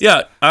 I guess.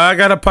 Yeah, I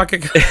got a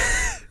pocket.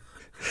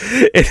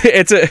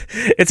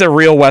 It's a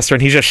real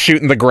Western. He's just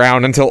shooting the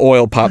ground until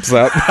oil pops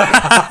up.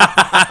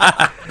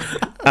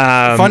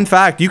 Fun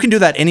fact, you can do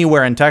that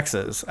anywhere in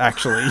Texas,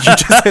 actually. You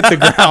just hit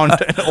the ground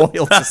and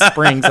oil just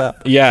springs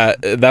up. Yeah,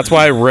 that's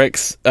why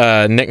Rick's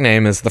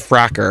nickname is the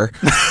Fracker.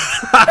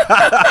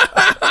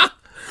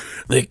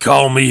 They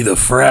call me the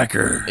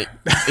Fracker.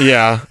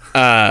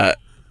 Yeah.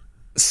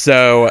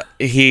 So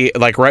he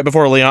like right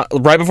before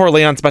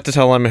Leon's about to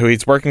tell him who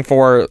he's working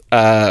for,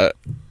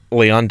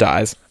 Leon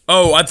dies.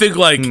 Oh, I think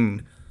like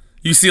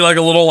you see like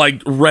a little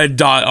like red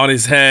dot on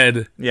his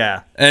head.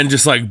 Yeah. And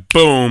just like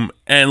boom,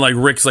 and like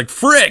Rick's like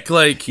frick,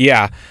 like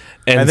yeah.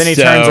 And then he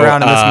turns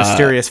around and this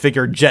mysterious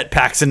figure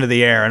jetpacks into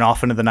the air and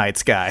off into the night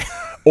sky.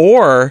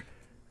 Or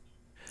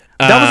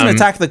that was an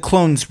Attack of the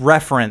Clones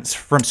reference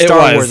from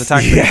Star Wars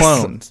Attack of the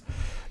Clones.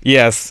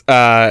 Yes.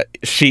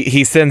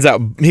 He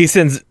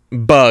sends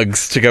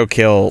bugs to go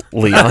kill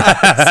Leon.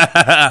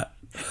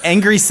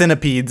 Angry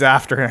centipedes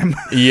after him.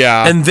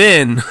 Yeah. And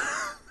then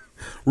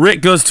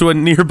Rick goes to a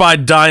nearby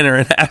diner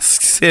and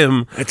asks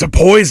him, "It's a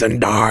poison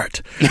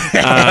dart."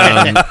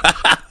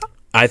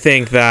 I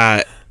think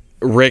that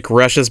Rick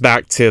rushes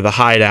back to the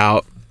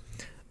hideout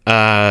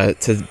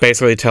to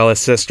basically tell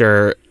his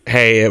sister,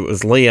 "Hey, it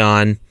was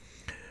Leon."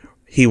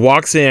 He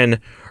walks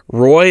in.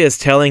 Roy is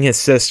telling his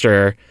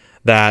sister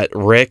that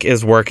Rick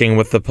is working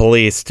with the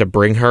police to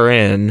bring her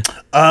in.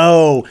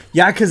 Oh,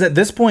 yeah, because at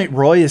this point,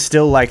 Roy is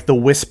still like the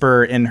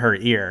whisper in her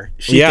ear.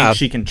 She thinks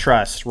she can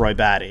trust Roy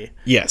Batty.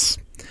 Yes.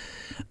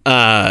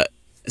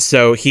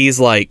 So he's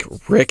like,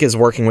 Rick is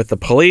working with the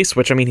police,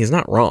 which I mean, he's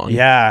not wrong.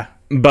 Yeah.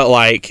 But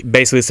like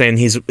basically saying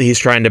he's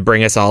trying to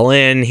bring us all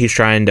in. He's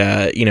trying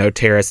to,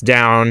 tear us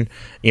down,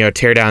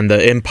 tear down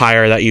the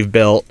empire that you've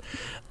built.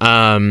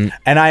 And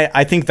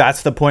I think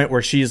that's the point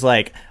where she's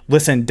like,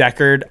 listen,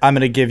 Deckard, I'm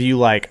going to give you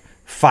like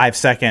 5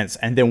 seconds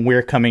and then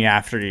we're coming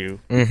after you.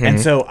 And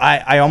so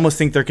I almost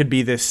think there could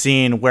be this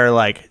scene where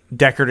like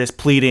Deckard is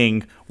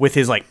pleading with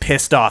his like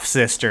pissed off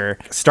sister,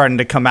 starting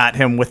to come at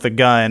him with the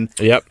gun.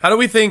 Yep. How do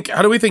we think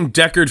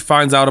Deckard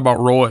finds out about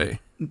Roy?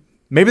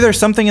 Maybe there's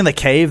something in the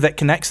cave that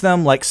connects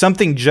them, like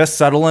something just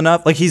subtle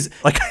enough. Like he's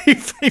like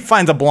he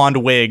finds a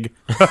blonde wig.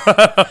 He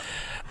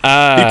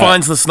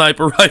finds the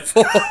sniper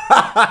rifle.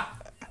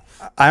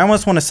 I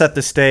almost want to set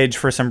the stage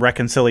for some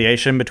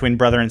reconciliation between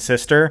brother and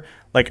sister.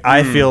 Like,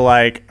 I feel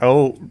like,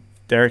 oh,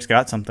 Derek's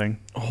got something.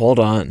 Hold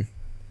on.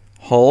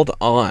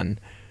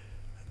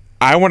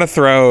 I want to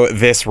throw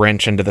this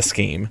wrench into the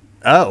scheme.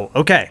 Oh,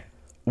 okay.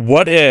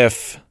 What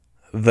if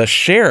the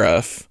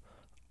sheriff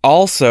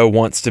also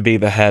wants to be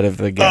the head of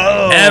the gang?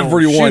 Oh,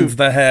 everyone's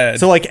the head.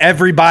 So, like,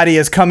 everybody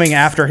is coming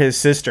after his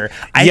sister.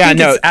 I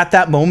think it's at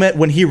that moment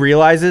when he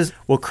realizes,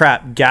 well,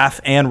 crap, Gaff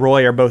and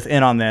Roy are both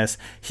in on this.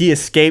 He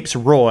escapes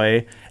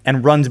Roy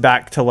and runs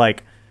back to,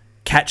 like,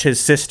 catch his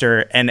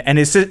sister. And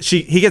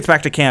he gets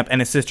back to camp, and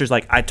his sister's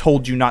like, I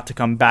told you not to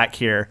come back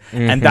here.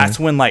 And that's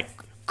when, like,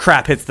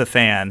 crap hits the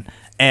fan.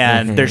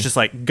 and there's just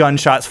like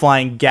gunshots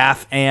flying.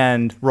 Gaff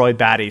and Roy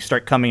Batty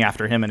start coming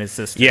after him and his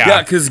sister.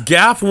 Yeah, because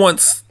Gaff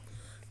wants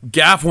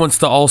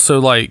to also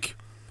like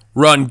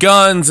run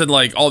guns and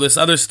like all this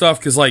other stuff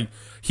because like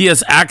he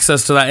has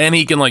access to that and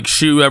he can like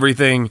shoot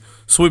everything,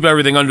 sweep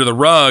everything under the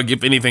rug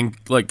if anything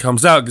like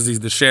comes out because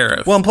he's the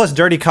sheriff. Well, and plus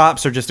dirty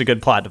cops are just a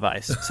good plot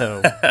device.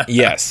 So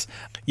Yes.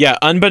 Yeah,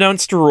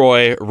 unbeknownst to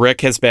Roy,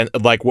 Rick has been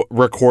like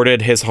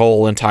recorded his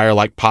whole entire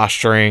like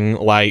posturing,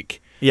 like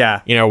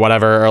yeah,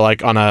 whatever, or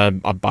like on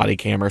a body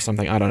cam or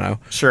something. I don't know.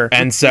 Sure.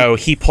 And so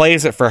he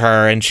plays it for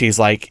her, and she's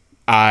like,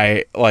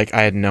 I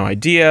had no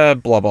idea.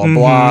 Blah blah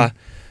blah.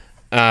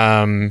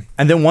 And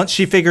then once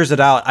she figures it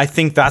out, I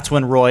think that's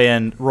when Roy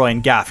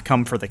and Gaff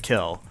come for the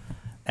kill,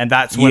 and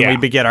that's when we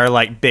begin our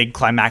like big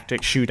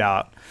climactic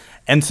shootout.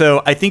 And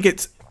so I think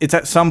it's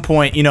at some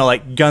point,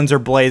 like guns are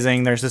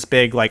blazing. There's this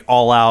big like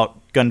all out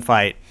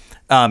gunfight.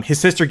 His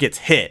sister gets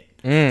hit.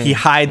 He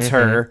hides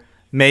her.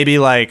 Maybe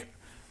like,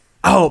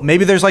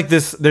 maybe there's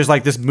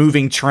this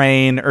moving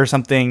train or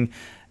something.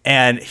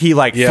 And he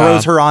like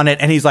throws her on it,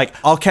 and he's like,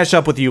 "I'll catch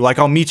up with you. Like,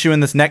 I'll meet you in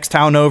this next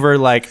town over.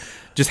 Like,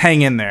 just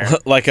hang in there."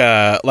 like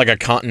a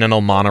continental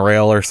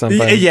monorail or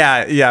something.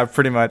 Yeah,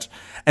 pretty much.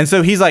 And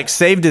so he's like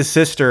saved his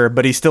sister,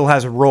 but he still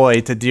has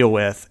Roy to deal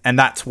with, and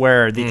that's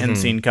where the end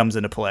scene comes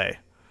into play.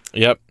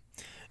 Yep.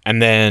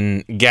 And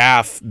then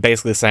Gaff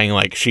basically saying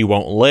like she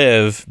won't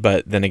live,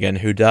 but then again,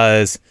 who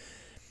does?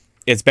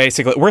 It's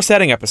basically we're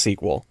setting up a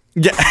sequel.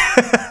 Yeah.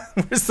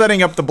 We're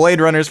setting up the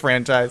Blade Runners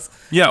franchise.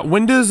 Yeah,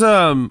 when does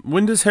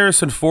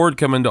Harrison Ford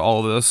come into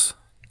all this?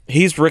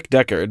 He's Rick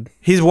Deckard.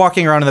 He's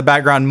walking around in the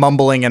background,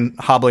 mumbling and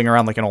hobbling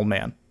around like an old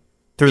man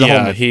through the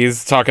whole movie.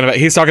 He's talking about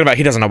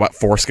he doesn't know what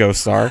Force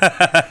ghosts are.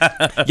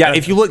 Yeah,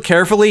 if you look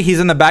carefully, he's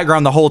in the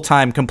background the whole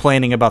time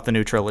complaining about the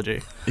new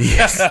trilogy.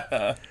 Yes.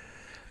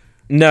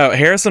 No,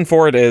 Harrison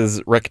Ford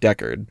is Rick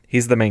Deckard.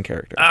 He's the main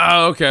character.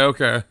 Oh,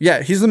 okay.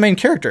 Yeah, he's the main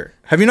character.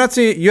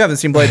 You haven't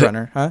seen Blade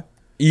Runner, huh?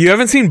 You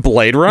haven't seen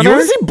Blade Runner? You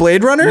haven't seen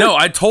Blade Runner? No,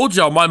 I told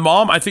y'all.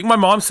 I think my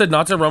mom said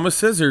not to run with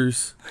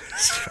scissors.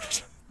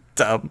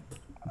 Dumb.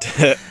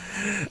 Did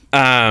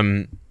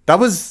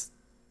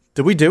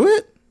we do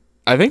it?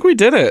 I think we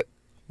did it.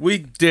 We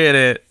did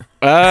it.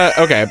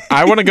 Okay.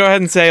 I want to go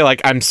ahead and say,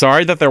 like, I'm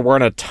sorry that there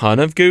weren't a ton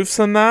of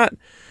goofs in that,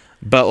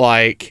 but,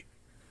 like,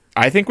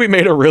 I think we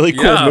made a really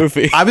cool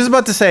movie. I was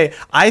about to say,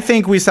 I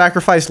think we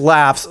sacrificed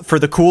laughs for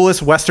the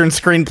coolest Western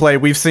screenplay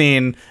we've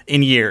seen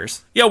in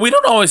years. Yeah, we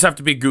don't always have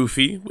to be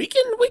goofy. We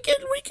can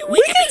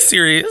be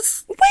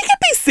serious. We can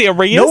be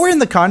serious. Nowhere in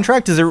the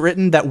contract is it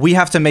written that we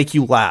have to make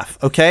you laugh,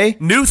 okay?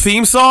 New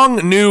theme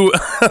song, new...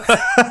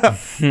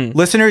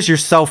 Listeners, you're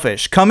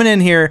selfish. Coming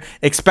in here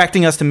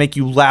expecting us to make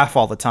you laugh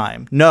all the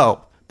time.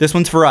 No, this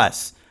one's for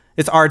us.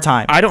 It's our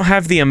time. I don't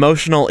have the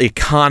emotional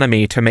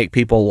economy to make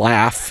people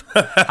laugh.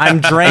 I'm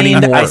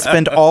drained. I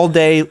spend all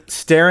day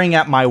staring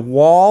at my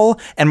wall,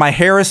 and my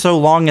hair is so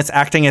long it's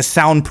acting as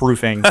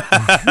soundproofing.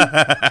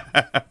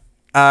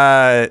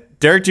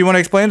 Derek, do you want to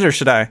explain it, or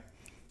should I?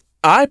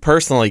 I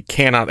personally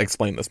cannot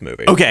explain this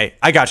movie. Okay,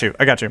 I got you.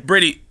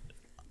 Brady,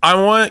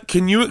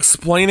 can you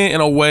explain it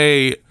in a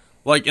way,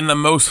 like in the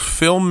most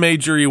film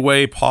majory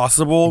way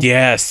possible?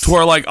 Yes. To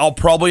where like I'll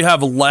probably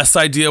have less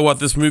idea what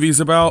this movie's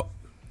about?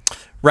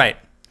 Right.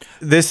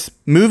 This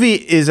movie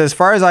is, as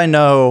far as I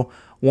know,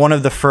 one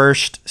of the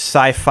first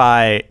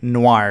sci-fi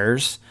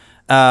noirs.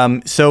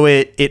 So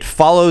it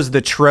follows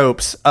the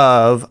tropes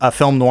of a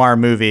film noir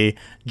movie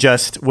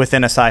just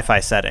within a sci-fi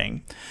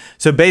setting.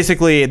 So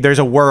basically, there's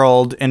a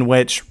world in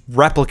which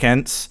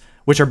replicants,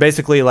 which are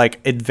basically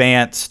like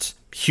advanced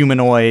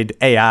humanoid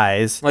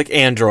AIs. Like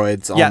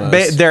androids, almost.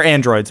 Yeah, they're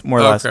androids, more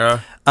or less.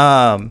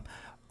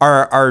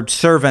 Are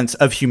servants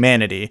of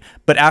humanity,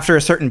 but after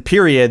a certain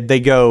period, they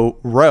go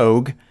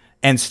rogue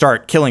and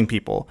start killing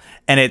people.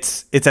 And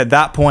it's at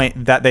that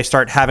point that they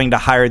start having to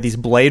hire these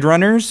Blade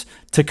Runners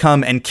to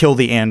come and kill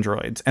the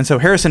androids. And so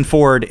Harrison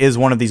Ford is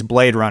one of these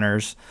Blade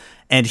Runners,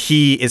 and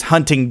he is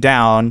hunting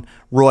down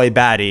Roy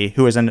Batty,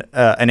 who is an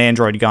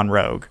android gone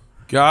rogue.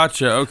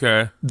 Gotcha.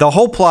 Okay. The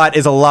whole plot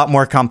is a lot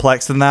more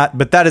complex than that,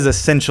 but that is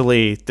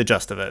essentially the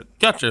gist of it.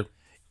 Gotcha.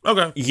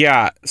 Okay.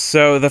 Yeah,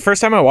 so the first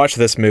time I watched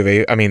this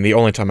movie, I mean, the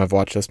only time I've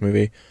watched this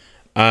movie,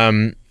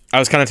 I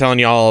was kind of telling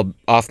y'all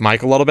off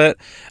mic a little bit.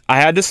 I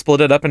had to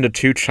split it up into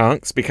two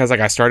chunks because, like,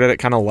 I started it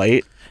kind of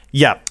late.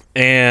 Yep.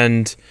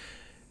 And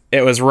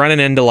it was running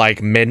into,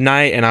 like,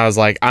 midnight, and I was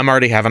like, I'm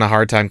already having a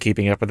hard time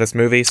keeping up with this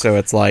movie, so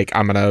it's like,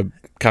 I'm going to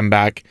come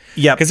back.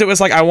 Yeah. Because it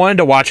was like, I wanted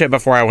to watch it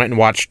before I went and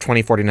watched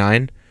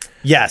 2049.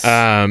 Yes.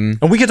 And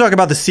we can talk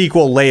about the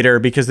sequel later,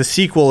 because the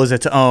sequel is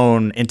its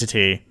own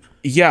entity.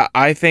 Yeah,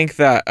 I think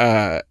that,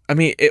 I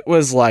mean, it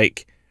was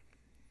like,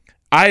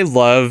 I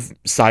love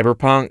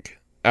cyberpunk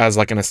as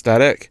like an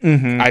aesthetic.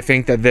 Mm-hmm. I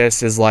think that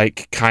this is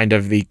like kind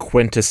of the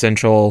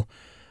quintessential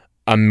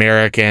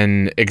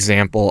American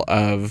example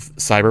of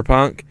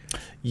cyberpunk.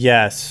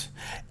 Yes.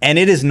 And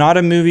it is not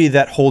a movie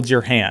that holds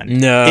your hand.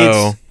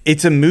 No.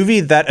 It's a movie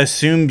that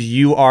assumes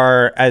you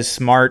are as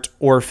smart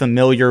or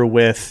familiar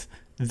with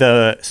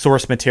the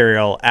source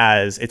material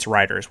as its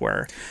writers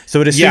were.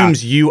 So it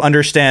assumes you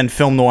understand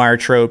film noir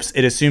tropes.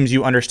 It assumes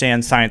you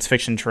understand science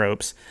fiction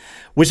tropes,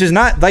 which is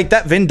not like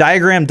that Venn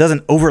diagram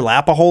doesn't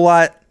overlap a whole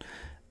lot.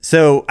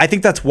 So I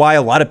think that's why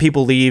a lot of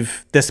people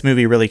leave this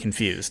movie really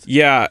confused.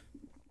 Yeah.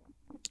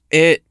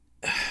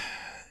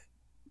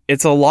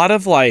 It's a lot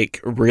of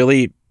like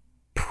really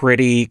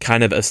pretty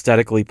kind of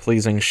aesthetically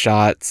pleasing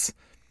shots.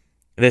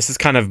 This is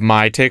kind of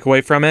my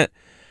takeaway from it.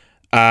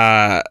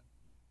 A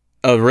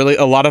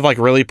lot of like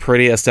really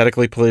pretty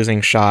aesthetically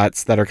pleasing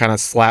shots that are kind of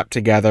slapped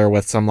together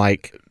with some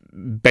like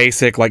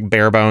basic like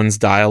bare bones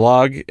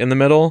dialogue in the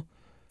middle.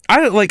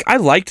 I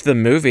liked the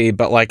movie,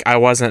 but like I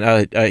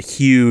wasn't a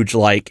huge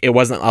like it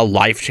wasn't a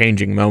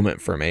life-changing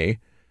moment for me.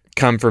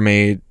 Come for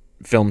me,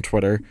 film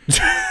Twitter.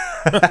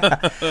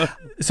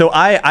 So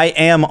I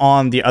am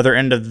on the other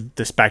end of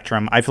the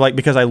spectrum. I feel like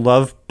because I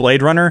love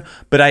Blade Runner,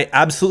 but I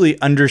absolutely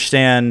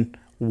understand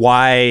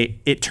why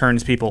it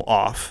turns people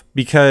off,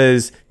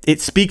 because it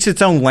speaks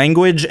its own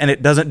language and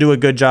it doesn't do a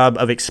good job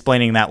of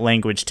explaining that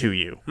language to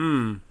you.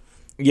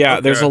 Yeah,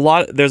 okay. There's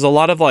a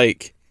lot of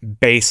like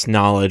base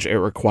knowledge it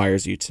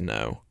requires you to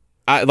know.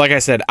 Like I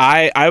said,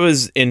 I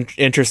was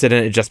interested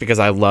in it just because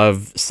I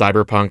love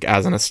cyberpunk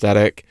as an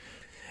aesthetic.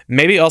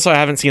 Maybe also I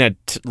haven't seen a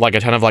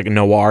ton of like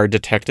noir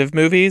detective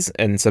movies,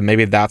 and so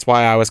maybe that's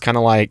why I was kind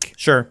of like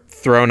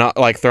thrown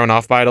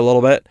off by it a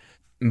little bit.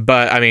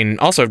 But I mean,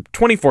 also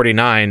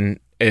 2049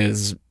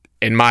 is,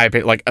 in my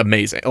opinion, like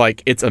amazing.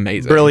 Like it's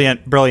amazing.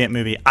 Brilliant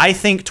movie. I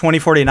think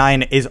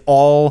 2049 is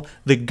all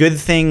the good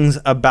things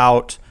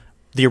about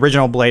the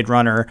original Blade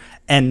Runner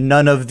and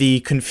none of the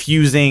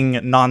confusing,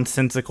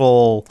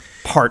 nonsensical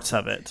parts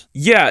of it.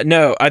 Yeah,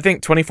 no, I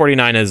think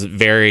 2049 is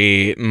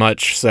very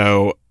much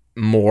so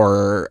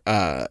more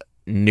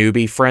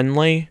newbie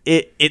friendly.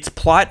 Its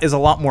plot is a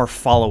lot more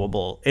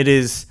followable. It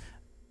is,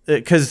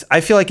 because I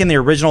feel like in the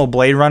original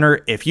Blade Runner,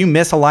 if you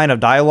miss a line of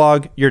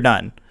dialogue, you're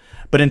done.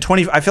 But I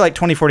feel like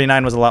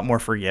 2049 was a lot more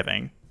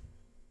forgiving.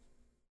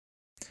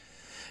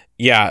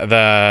 Yeah,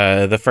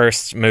 the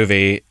first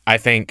movie, I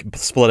think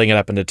splitting it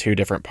up into two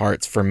different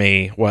parts for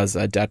me was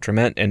a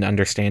detriment in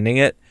understanding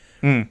it.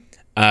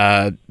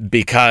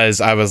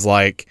 Because I was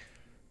like,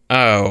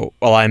 oh,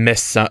 well, I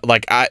missed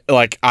I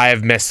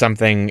have missed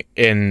something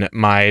in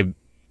my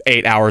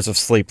 8 hours of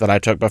sleep that I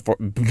took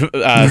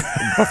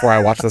before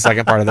I watched the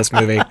second part of this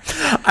movie.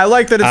 I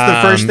like that it's the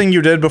first thing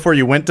you did before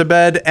you went to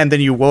bed, and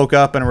then you woke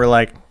up and were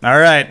like, all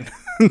right,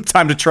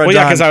 time to trudge on. Well,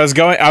 yeah, because I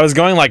was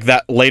going like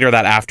that later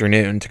that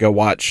afternoon to go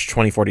watch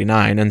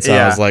 2049, and so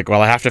I was like,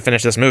 well, I have to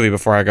finish this movie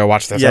before I go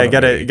watch this. Yeah,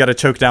 you gotta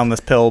choke down this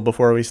pill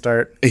before we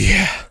start.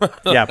 Yeah,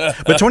 yeah.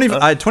 But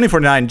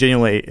 2049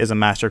 genuinely is a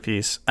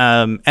masterpiece.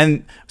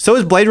 And so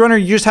is Blade Runner.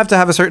 You just have to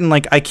have a certain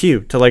like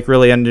IQ to like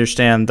really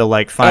understand the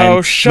like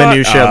fine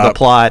minutia of the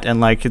plot and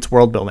like its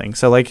world building.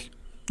 So like,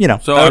 you know,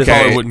 so I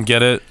probably wouldn't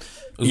get it.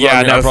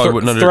 Yeah, no,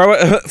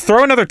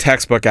 throw another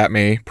textbook at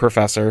me,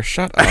 Professor.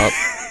 Shut up.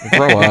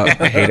 Grow up.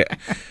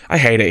 I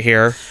hate it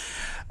here.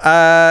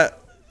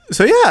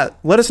 So yeah,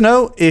 let us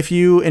know if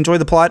you enjoy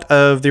the plot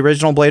of the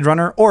original Blade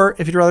Runner or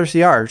if you'd rather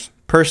see ours.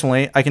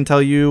 Personally, I can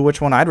tell you which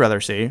one I'd rather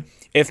see.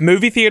 If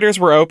movie theaters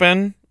were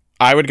open,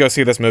 I would go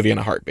see this movie in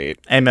a heartbeat.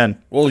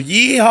 Amen. Well,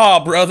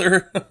 yeehaw,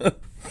 brother.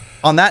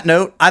 On that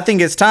note, I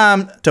think it's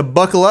time to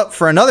buckle up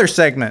for another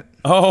segment.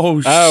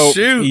 Oh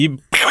shoot. You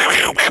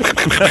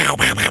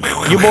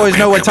boys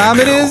know what time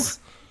it is?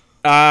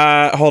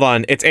 Hold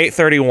on. It's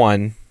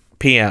 8:31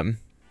 p.m.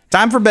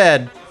 Time for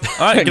bed.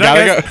 All right,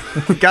 gotta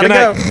go. Gotta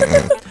go.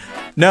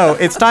 No,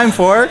 it's time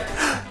for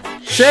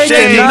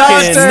Shaken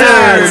Not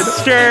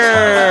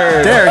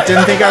Stirred. Derek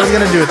didn't think I was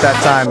going to do it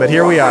that time, but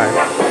here we are.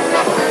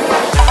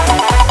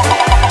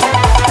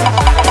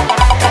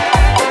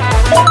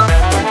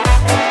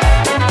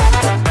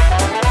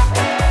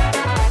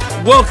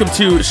 Welcome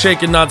to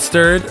Shaken Not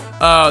Stirred.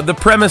 The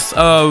premise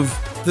of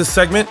this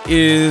segment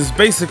is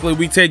basically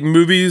we take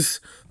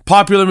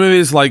popular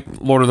movies like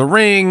Lord of the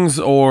Rings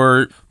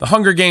or The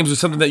Hunger Games or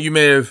something that you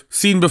may have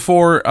seen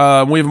before.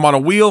 We have them on a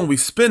wheel and we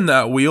spin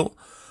that wheel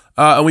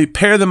and we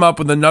pair them up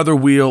with another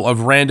wheel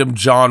of random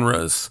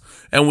genres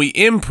and we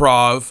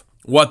improv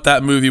what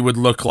that movie would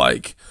look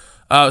like.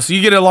 So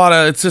you get a lot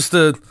of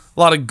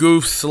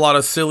goofs, a lot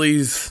of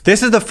sillies.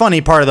 This is the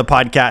funny part of the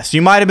podcast.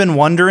 You might have been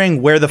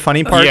wondering where the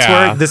funny parts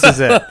were. This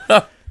is it.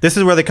 This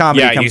is where the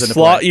comedy comes into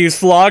play. You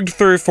slogged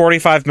through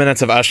 45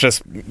 minutes of us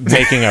just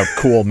making a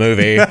cool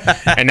movie,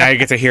 and now you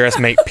get to hear us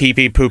make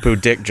pee-pee, poo-poo,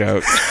 dick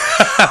jokes.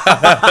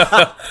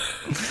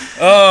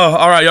 Oh,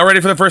 all right. Y'all ready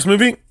for the first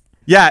movie?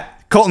 Yeah.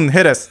 Colton,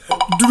 hit us.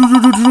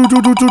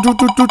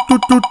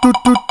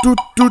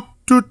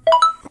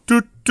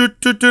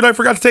 I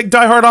forgot to take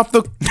Die Hard off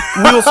the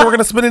wheel, so we're going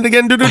to spin it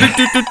again. The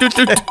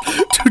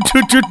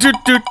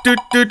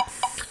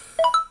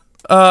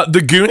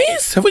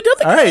Goonies? Have we done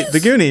the Goonies? All right,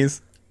 The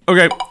Goonies.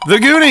 Okay, The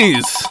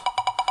Goonies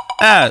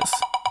as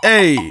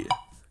a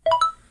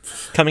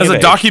Coming as a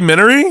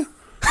documentary.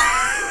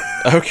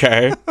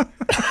 Okay.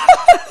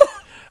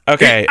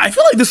 Okay. I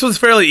feel like this was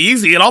fairly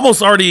easy. It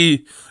almost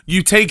already,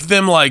 you take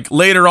them like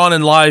later on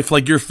in life,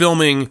 like you're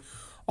filming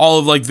all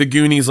of like the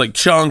Goonies, like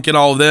Chunk and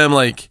all of them,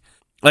 like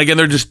and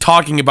they're just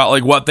talking about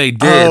like what they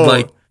did. Oh.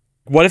 Like,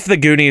 What if the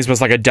Goonies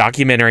was like a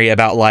documentary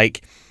about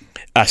like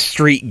a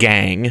street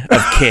gang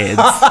of kids?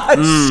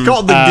 It's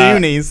called the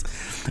Goonies.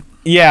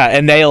 Yeah,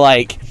 and they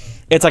like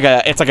it's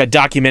like a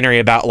documentary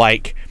about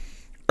like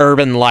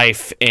urban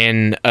life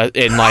in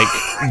like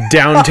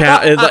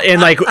downtown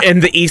in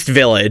the East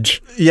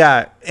Village.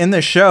 Yeah, in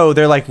the show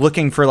they're like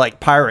looking for like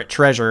pirate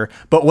treasure,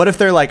 but what if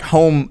they're like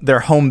their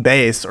home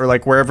base or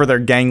like wherever their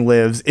gang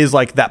lives is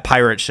like that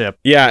pirate ship?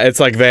 Yeah, it's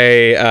like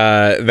they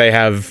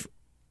have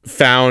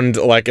found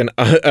like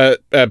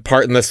a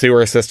part in the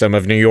sewer system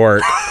of New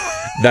York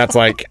that's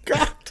like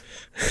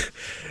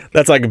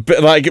that's like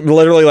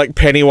literally like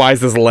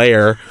Pennywise's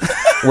lair,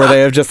 where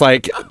they have just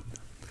like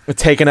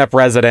taken up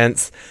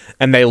residence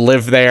and they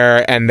live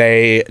there and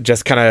they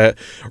just kind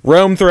of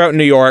roam throughout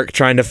New York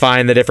trying to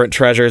find the different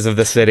treasures of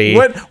the city.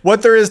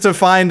 What there is to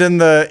find in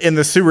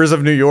the sewers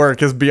of New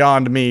York is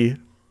beyond me.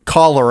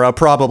 Cholera,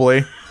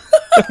 probably.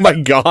 Oh my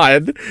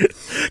God.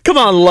 Come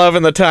on, love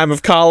in the time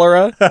of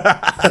cholera.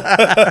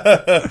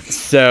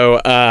 So,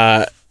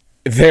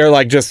 they're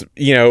like just,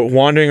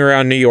 wandering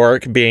around New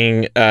York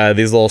being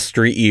these little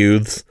street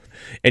youths.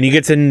 And you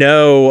get to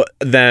know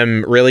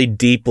them really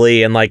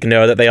deeply and like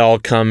know that they all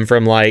come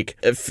from like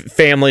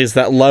families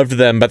that loved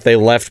them, but they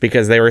left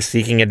because they were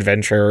seeking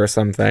adventure or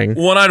something.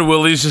 One-Eyed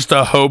Willie's just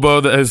a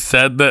hobo that has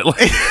said that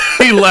like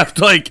he left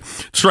like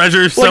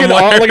treasures Like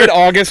somewhere. like an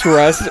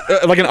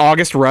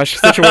August Rush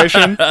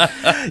situation.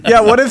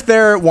 Yeah, what if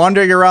they're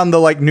wandering around the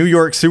like New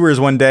York sewers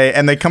one day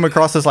and they come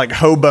across this like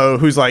hobo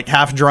who's like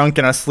half drunk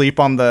and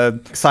asleep on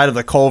the side of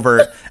the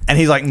culvert and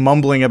he's like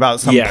mumbling about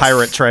some Yes.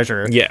 pirate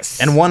treasure.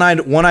 Yes. And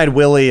One-Eyed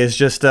Willie is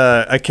just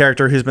a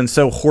character who's been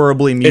so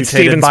horribly mutated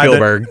Steven by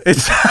Spielberg.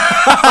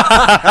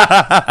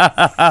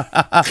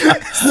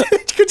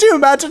 Could you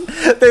imagine?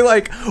 They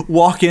like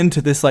walk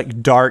into this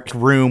like dark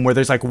room where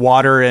there's like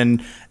water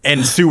and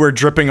sewer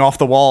dripping off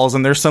the walls,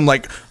 and there's some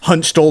like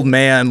hunched old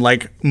man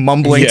like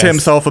mumbling Yes. to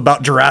himself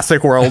about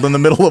Jurassic World in the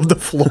middle of the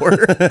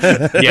floor.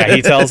 Yeah,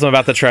 he tells them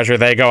about the treasure.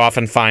 They go off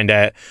and find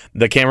it.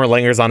 The camera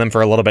lingers on him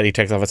for a little bit. He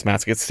takes off his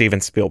mask. It's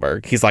Steven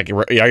Spielberg. He's like,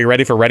 "Are you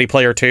ready for Ready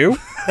Player 2?"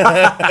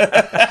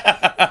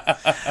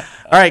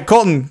 All right,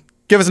 Colton,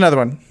 give us another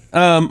one.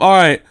 All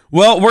right.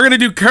 Well, we're gonna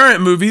do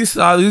current movies.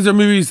 These are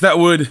movies that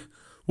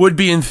would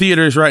be in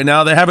theaters right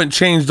now. They haven't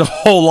changed a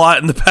whole lot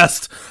in the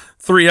past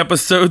 3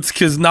 episodes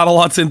because not a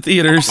lot's in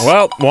theaters.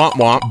 Well, womp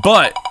womp.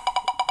 But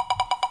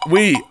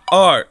we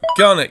are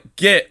gonna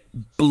get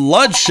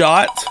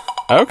Bloodshot.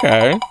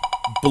 Okay.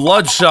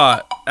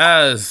 Bloodshot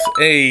as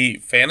a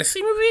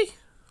fantasy movie.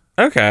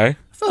 Okay.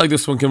 I feel like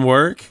this one can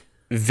work.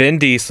 Vin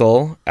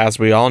Diesel, as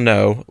we all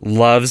know,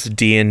 loves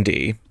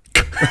D&D.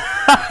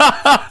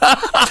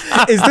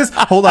 Is this?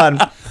 Hold on.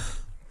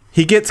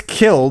 He gets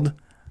killed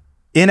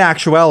in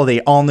actuality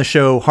on the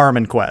show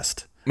Harmon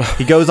Quest.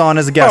 He goes on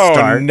as a guest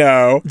star.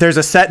 No. There's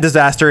a set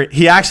disaster.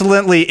 He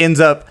accidentally ends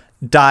up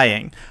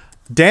dying.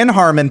 Dan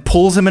Harmon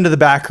pulls him into the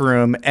back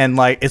room and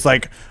like it's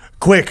like,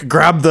 quick,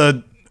 grab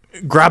the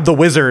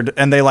wizard,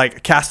 and they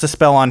like cast a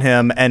spell on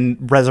him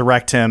and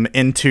resurrect him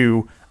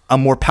into a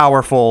more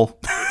powerful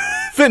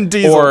Vin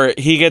Diesel. Or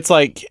he gets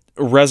like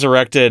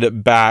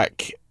resurrected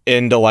back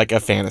into like a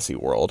fantasy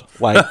world.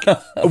 Like,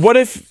 what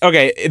if?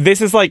 Okay,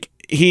 this is like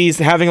he's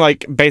having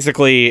like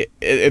basically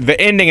the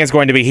ending is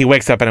going to be he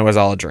wakes up and it was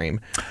all a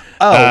dream.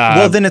 Oh,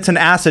 well then it's an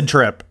acid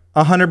trip.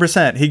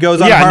 100%. He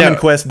goes on Harmon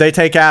Quest. They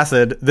take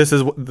acid. This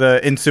is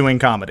the ensuing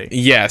comedy.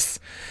 Yes.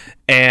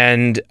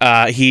 And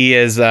he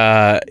is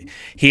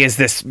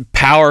this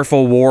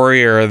powerful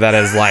warrior that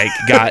has like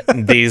got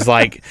these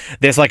like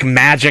this like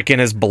magic in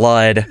his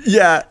blood.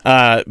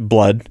 Yeah.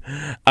 Blood.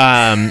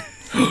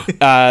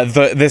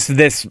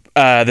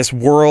 This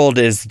world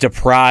is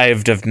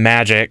deprived of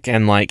magic,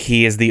 and like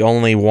he is the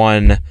only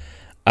one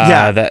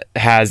that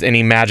has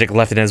any magic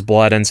left in his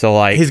blood, and so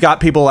like he's got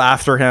people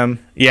after him.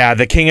 Yeah,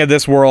 the king of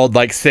this world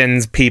like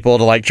sends people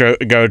to like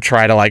go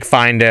try to like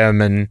find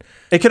him, and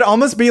it could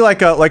almost be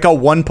like a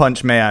One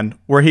Punch Man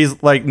where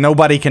he's like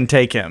nobody can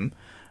take him.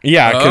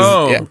 Yeah,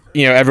 because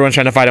everyone's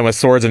trying to fight him with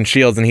swords and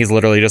shields, and he's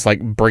literally just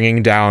like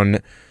bringing down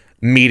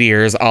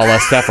meteors a la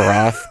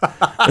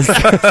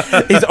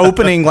Sephiroth. He's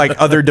opening like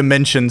other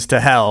dimensions to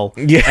hell.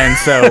 Yeah, and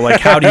so like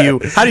how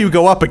do you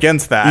go up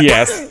against that?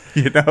 Yes,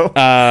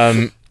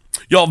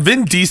 Y'all,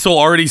 Vin Diesel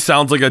already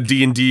sounds like a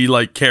D&D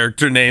like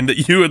character name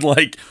that you would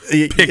like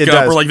pick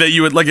up, or like that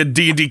you would like a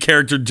D&D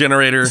character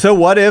generator. So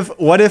what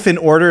if in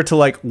order to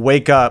like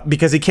wake up,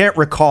 because he can't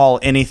recall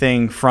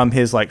anything from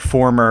his like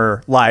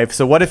former life,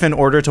 so what if in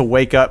order to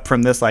wake up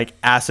from this like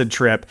acid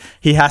trip,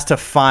 he has to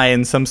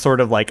find some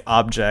sort of like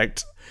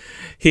object?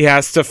 He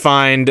has to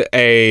find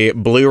a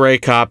Blu-ray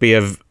copy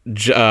of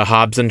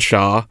Hobbs and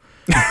Shaw.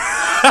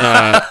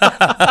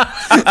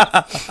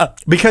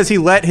 Because he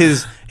let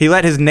his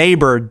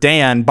neighbor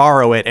Dan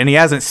borrow it, and he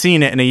hasn't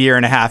seen it in a year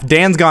and a half.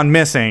 Dan's gone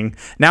missing.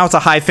 Now it's a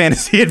high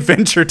fantasy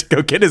adventure to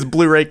go get his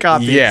Blu-ray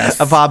copy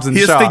of Hobbs and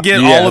He has Shaw. to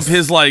get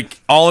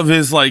all of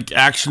his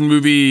action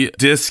movie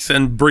discs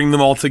and bring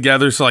them all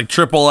together. So like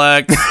Triple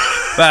X,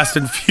 Fast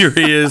and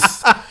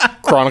Furious,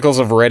 Chronicles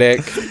of Riddick.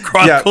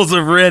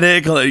 of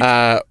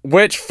Riddick.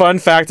 Which, fun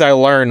fact I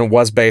learned,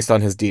 was based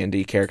on his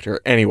D&D character.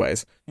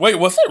 Anyways. Wait,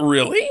 was it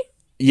really?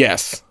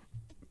 Yes.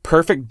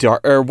 Perfect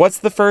Dark. Or what's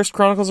the first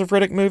Chronicles of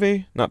Riddick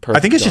movie? Not Perfect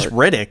I think it's Dark. just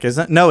Riddick,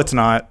 isn't it? No, it's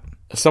not.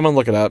 Someone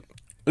look it up.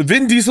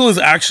 Vin Diesel is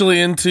actually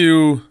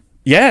into.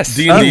 Yes,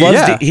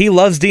 D&D. he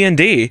loves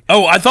D&D.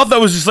 Oh, I thought that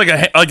was just like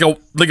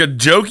a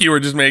joke you were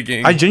just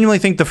making. I genuinely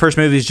think the first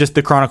movie is just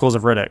the Chronicles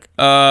of Riddick.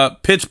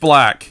 Pitch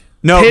Black.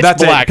 No, Pitch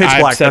that's Black. it. Pitch I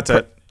Black. said That's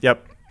it.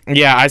 Yep.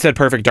 Yeah, I said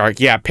Perfect Dark.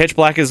 Yeah, Pitch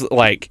Black is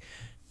like,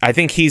 I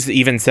think he's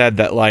even said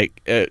that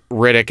like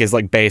Riddick is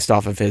like based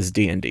off of his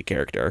D&D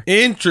character.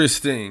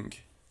 Interesting.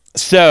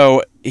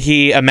 So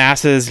he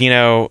amasses,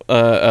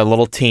 a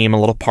little team, a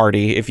little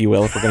party, if you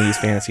will, if we're going to use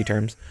fantasy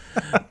terms.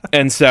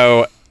 And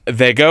so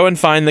they go and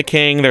find the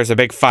king. There's a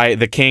big fight.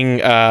 The king,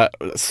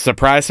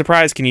 surprise,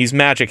 surprise, can use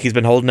magic. He's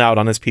been holding out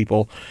on his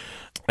people.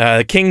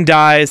 The king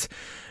dies.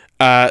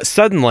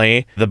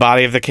 Suddenly, the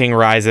body of the king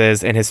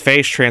rises, and his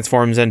face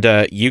transforms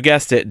into, you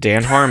guessed it,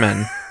 Dan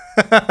Harmon.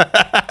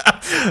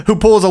 Who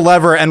pulls a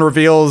lever and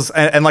reveals,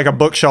 and like a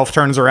bookshelf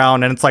turns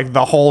around, and it's like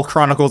the whole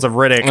Chronicles of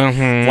Riddick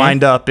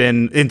lined up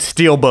in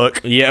steelbook.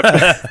 Yep.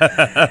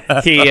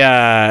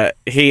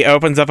 He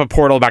opens up a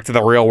portal back to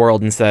the real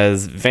world and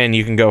says, "Vin,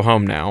 you can go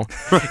home now.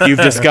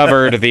 You've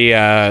discovered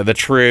the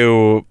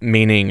true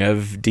meaning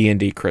of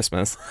D&D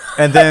Christmas."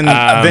 And then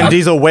Vin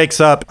Diesel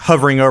wakes up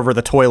hovering over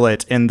the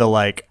toilet in the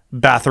like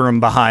bathroom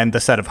behind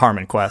the set of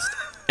Harmon Quest.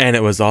 And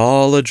it was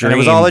all a dream.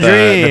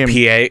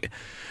 The PA.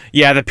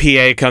 Yeah, the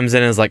PA comes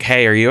in and is like,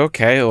 "Hey, are you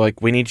okay? Like,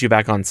 we need you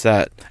back on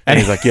set." And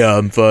he's like, "Yeah,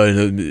 I'm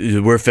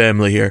fine. We're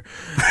family here."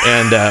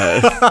 And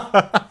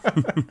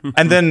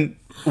and then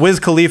Wiz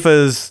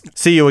Khalifa's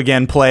 "See You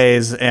Again"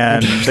 plays,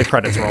 and the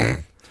credits roll.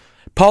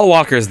 Paul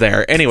Walker's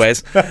there.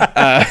 Anyways,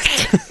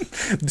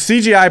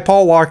 CGI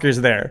Paul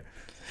Walker's there.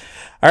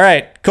 All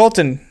right,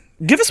 Colton,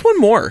 give us one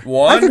more.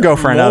 I could go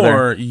for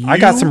another. I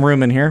got some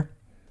room in here.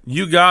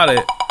 You got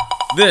it.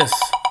 This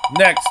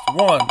next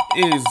one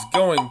is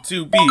going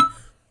to be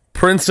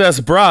Princess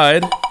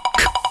Bride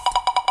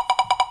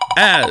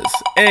as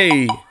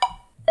a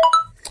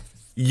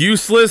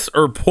useless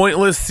or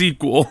pointless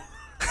sequel.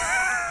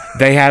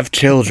 They have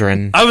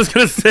children. I was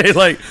going to say,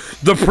 like,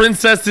 the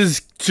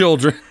princess's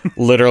children.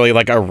 Literally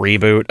like a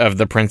reboot of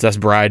the Princess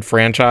Bride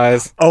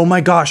franchise. Oh my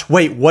gosh,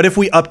 wait, what if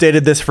we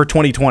updated this for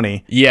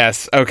 2020?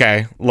 Yes,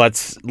 okay.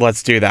 Let's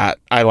do that.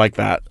 I like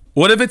that.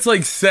 What if it's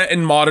like set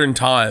in modern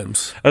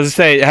times? I was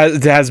going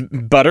to say, has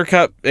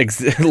Buttercup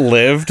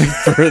lived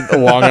for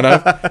long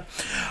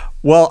enough?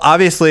 Well,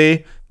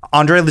 obviously,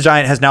 Andre the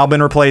Giant has now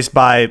been replaced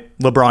by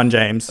LeBron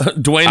James.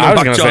 Dwayne The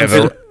Rock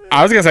Johnson.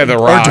 I was going to say The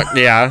Rock,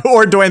 yeah.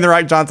 Or Dwayne The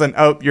Rock Johnson.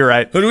 Oh, you're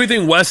right. Who do we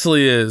think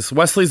Wesley is?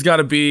 Wesley's got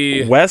to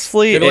be...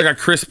 Wesley? Maybe like a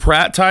Chris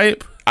Pratt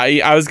type?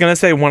 I was going to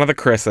say one of the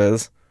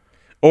Chris's.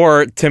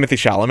 Or Timothy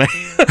Chalamet.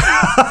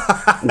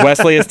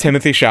 Wesley is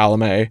Timothy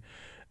Chalamet.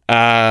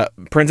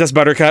 Princess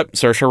Buttercup,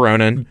 Saoirse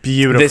Ronan.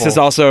 Beautiful. This is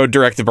also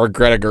directed by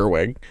Greta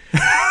Gerwig.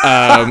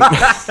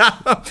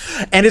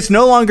 And it's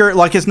no longer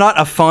like, it's not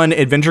a fun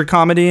adventure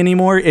comedy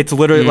anymore. It's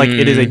literally like,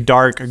 it is a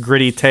dark,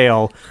 gritty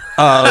tale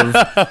of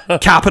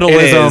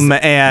capitalism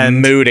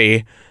and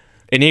moody.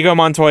 Inigo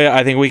Montoya,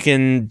 I think we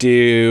can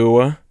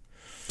do.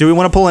 Do we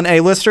want to pull an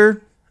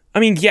A-lister? I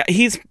mean, yeah,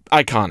 he's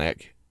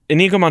iconic.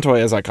 Inigo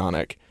Montoya is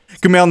iconic.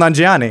 Kumail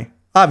Nanjiani.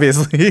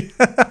 Obviously.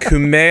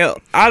 Kumail,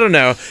 I don't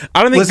know.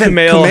 I don't think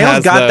Kumail's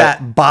has got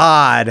that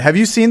bod. Have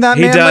you seen that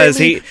man? He does.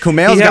 Lately?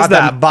 Kumail's got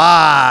that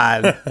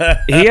bod.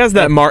 He has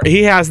that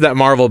he has that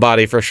Marvel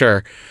body for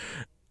sure.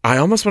 I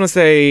almost want to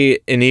say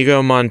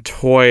Inigo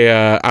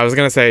Montoya. I was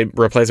going to say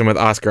replace him with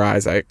Oscar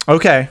Isaac.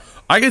 Okay.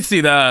 I could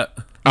see that.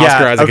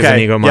 Oscar Isaac is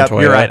Inigo Montoya.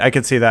 Yep, you're right. I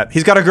could see that.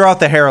 He's got to grow out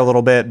the hair a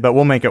little bit, but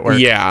we'll make it work.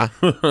 Yeah.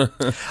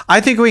 I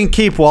think we can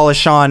keep Wallace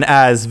Shawn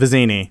as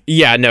Vizzini.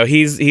 Yeah, no,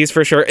 he's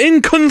for sure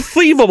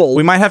inconceivable.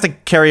 We might have to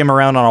carry him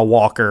around on a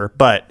walker,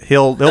 but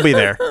he'll be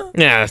there.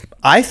 Yeah.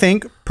 I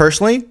think,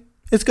 personally,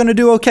 it's going to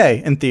do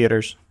okay in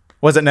theaters.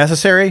 Was it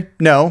necessary?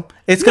 No.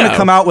 It's going to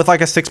come out with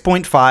like a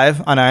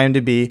 6.5 on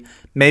IMDb,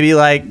 maybe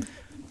like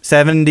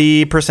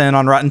 70%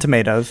 on Rotten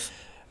Tomatoes.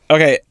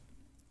 Okay.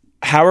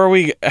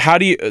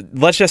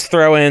 Let's just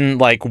throw in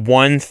like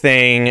one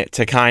thing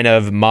to kind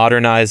of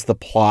modernize the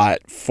plot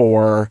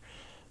for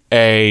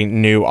a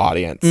new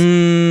audience.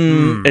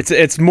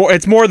 It's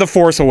more The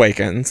Force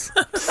Awakens.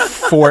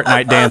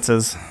 Fortnite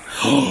dances.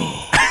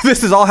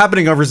 This is all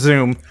happening over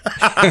Zoom.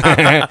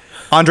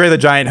 Andre the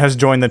Giant has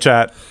joined the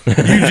chat. You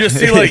just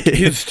see like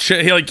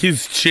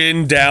his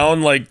chin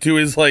down like to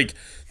his like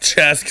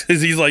chest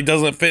because he's like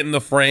doesn't fit in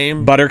the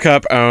frame.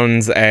 Buttercup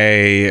owns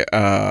a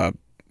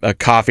a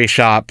coffee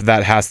shop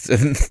that has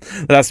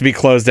to be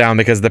closed down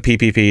because the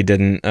PPP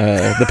didn't,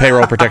 the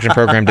payroll protection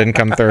program didn't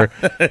come through.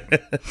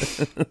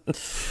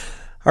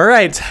 All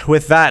right.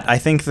 With that, I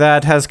think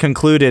that has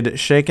concluded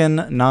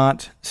Shaken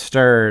Not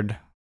Stirred.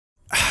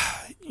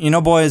 You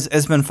know, boys,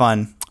 it's been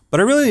fun, but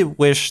I really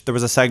wish there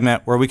was a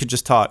segment where we could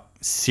just talk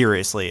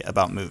seriously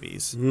about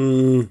movies.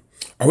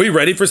 Are we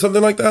ready for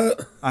something like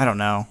that? I don't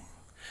know.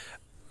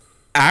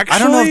 Actually, I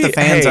don't know if the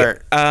fans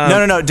are.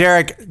 No,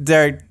 Derek,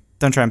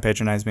 don't try and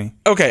patronize me.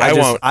 Okay, I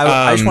won't.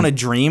 I just want to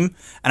dream,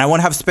 and I want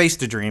to have space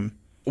to dream.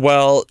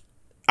 Well,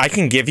 I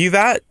can give you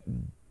that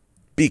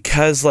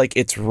because, like,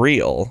 it's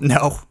real.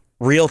 No.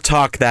 Real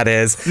talk, that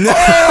is.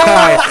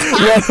 Hi.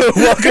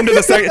 Welcome to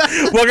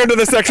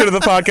the section of the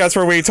podcast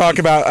where we talk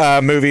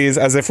about movies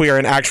as if we are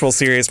an actual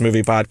serious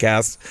movie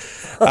podcast.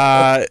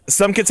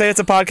 Some could say it's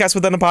a podcast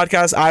within a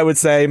podcast. I would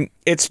say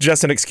it's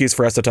just an excuse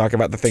for us to talk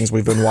about the things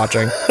we've been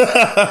watching.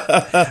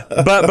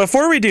 But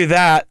before we do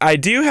that, I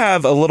do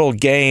have a little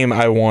game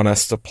I want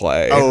us to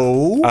play.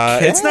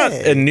 Okay. It's not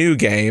a new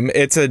game.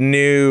 It's a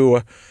new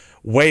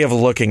way of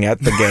looking at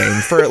the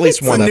game for at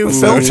least one episode.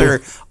 New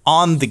filter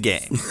on the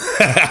game.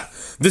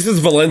 This is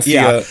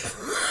Valencia.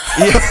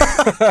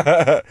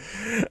 Yeah.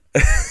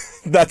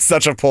 That's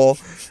such a pull.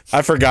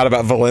 I forgot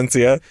about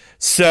Valencia.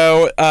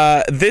 So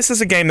this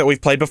is a game that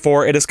we've played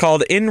before. It is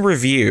called In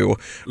Review,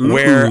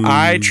 where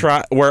I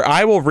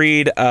will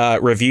read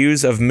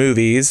reviews of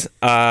movies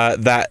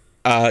that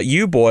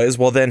you boys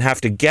will then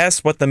have to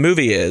guess what the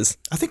movie is.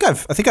 I think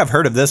I've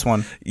heard of this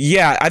one.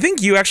 Yeah, I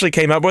think you actually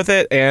came up with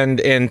it, and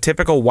in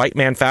typical white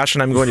man fashion,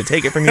 I'm going to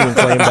take it from you and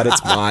claim that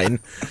it's mine.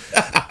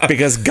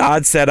 Because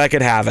God said I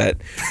could have it.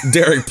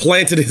 Derek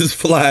planted his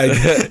flag.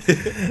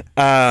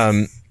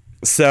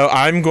 So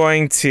I'm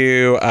going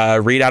to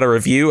read out a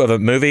review of a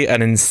movie,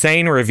 an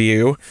insane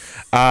review.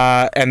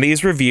 And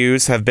these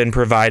reviews have been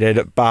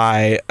provided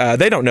by,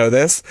 they don't know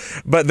this,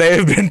 but they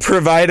have been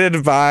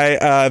provided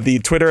by the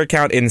Twitter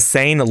account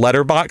Insane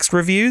Letterboxd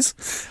Reviews.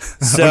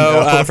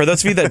 So for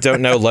those of you that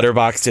don't know,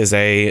 Letterboxd is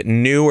a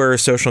newer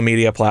social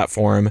media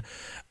platform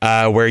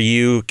where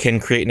you can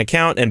create an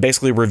account and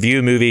basically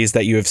review movies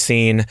that you have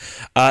seen.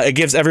 It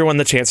gives everyone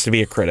the chance to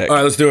be a critic. All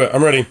right, let's do it.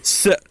 I'm ready.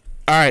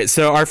 All right,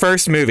 so our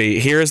first movie,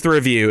 here's the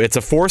review. It's a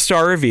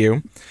 4-star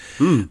review.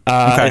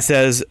 Okay. It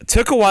says,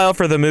 took a while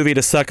for the movie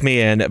to suck me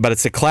in, but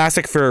it's a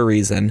classic for a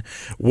reason.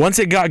 Once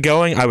it got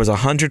going, I was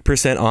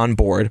 100% on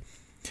board.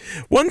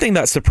 One thing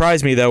that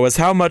surprised me, though, was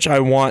how much I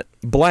want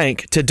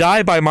blank to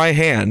die by my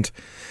hand.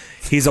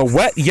 He's a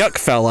wet yuck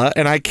fella,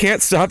 and I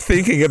can't stop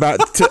thinking about...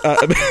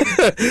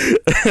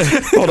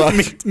 Hold on.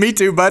 Me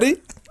too,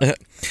 buddy.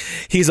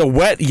 He's a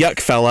wet yuck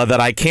fella that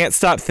I can't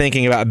stop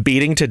thinking about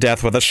beating to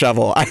death with a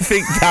shovel. I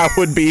think that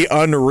would be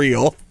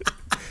unreal.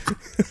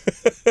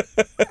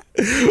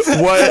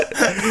 What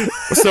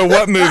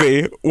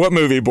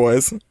movie,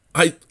 boys?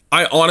 I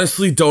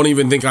honestly don't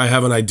even think I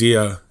have an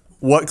idea.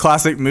 What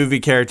classic movie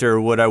character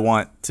would I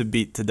want to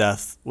beat to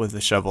death with a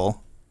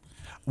shovel?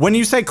 When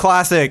you say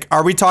classic,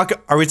 are we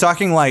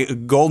talking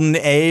like golden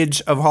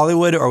age of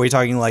Hollywood, or are we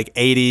talking like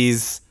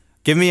 80s?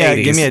 Give me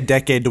a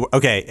decade.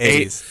 Okay,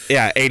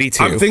 80s.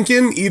 82. I'm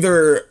thinking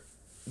either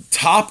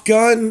Top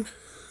Gun.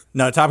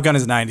 No, Top Gun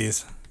is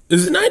 90s.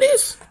 Is it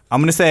 90s? I'm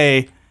going to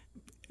say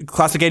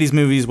classic 80s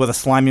movies with a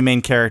slimy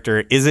main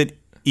character. Is it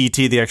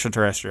E.T. the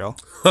Extraterrestrial?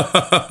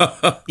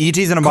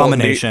 E.T.'s an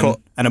abomination.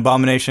 An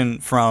abomination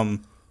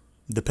from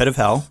the pit of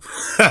hell.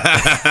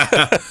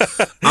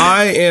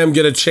 I am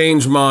going to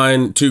change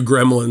mine to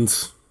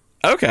Gremlins.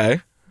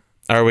 Okay.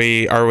 Are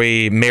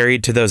we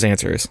married to those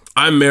answers?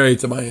 I'm married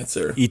to my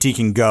answer. E.T.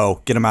 can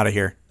go. Get him out of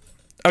here.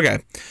 Okay.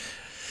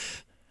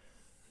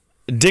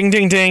 Ding,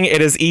 ding, ding.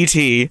 It is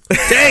E.T.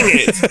 Dang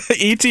it.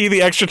 E.T.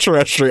 the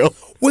Extraterrestrial.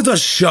 With a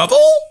shovel?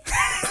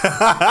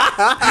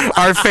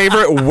 Our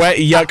favorite wet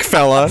yuck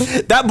fella.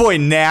 That boy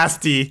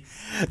nasty.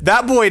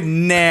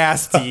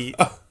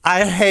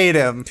 I hate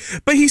him.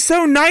 But he's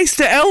so nice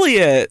to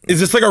Elliot. Is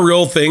this like a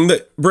real thing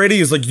that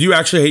Brady is like, you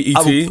actually hate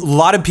E.T.? A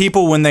lot of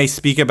people, when they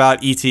speak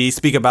about E.T.,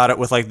 speak about it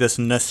with like this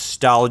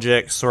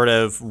nostalgic sort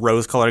of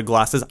rose-colored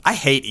glasses. I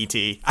hate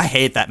E.T. I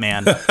hate that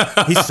man.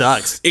 He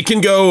sucks. It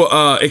can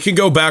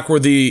go back where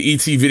the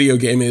E.T. video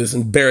game is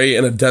and bury it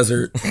in a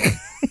desert.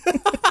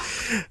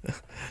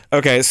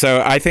 Okay,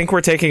 so I think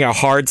we're taking a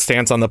hard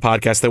stance on the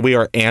podcast that we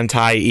are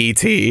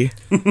anti-E.T.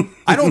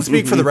 I don't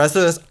speak for the rest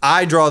of us.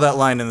 I draw that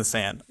line in the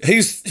sand.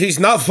 He's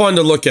not fun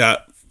to look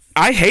at.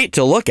 I hate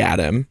to look at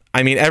him.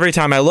 I mean, every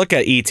time I look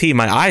at E.T.,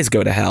 my eyes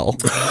go to hell.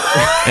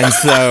 And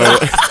so...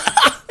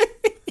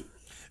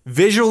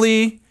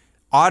 Visually,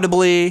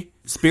 audibly,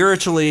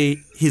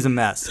 spiritually, he's a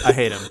mess. I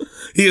hate him.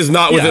 He is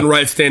not within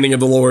right standing of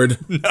the Lord.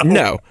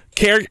 No.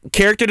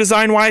 Character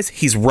design-wise,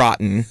 he's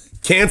rotten.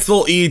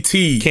 Cancel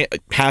E.T.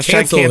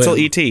 Cancel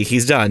E.T.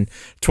 He's done.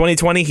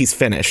 2020, he's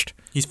finished.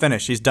 He's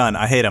finished. He's done.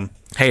 I hate him.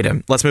 Hate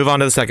him. Let's move on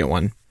to the second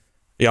one.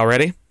 Y'all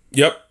ready?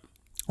 Yep.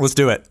 Let's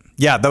do it.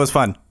 Yeah, that was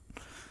fun.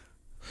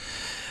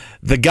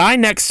 The guy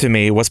next to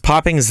me was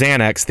popping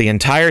Xanax the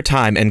entire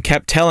time and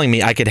kept telling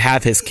me I could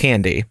have his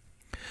candy.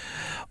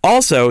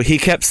 Also, he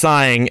kept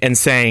sighing and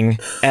saying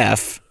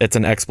F, it's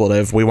an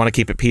expletive, we want to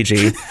keep it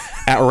PG,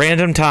 at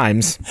random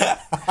times.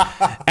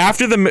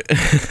 After the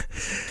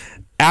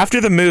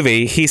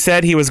movie, he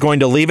said he was going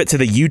to leave it to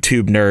the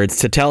YouTube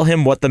nerds to tell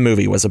him what the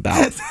movie was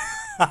about.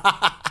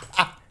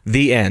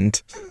 The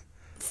end.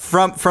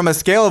 From a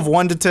scale of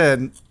 1 to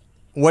 10,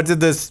 what did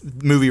this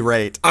movie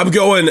rate? I'm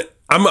gonna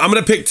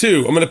pick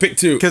 2. I'm gonna pick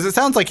 2. Because it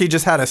sounds like he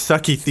just had a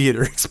sucky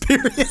theater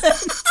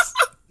experience.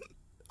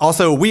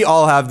 Also, we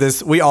all have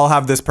this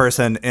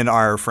person in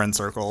our friend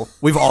circle.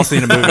 We've all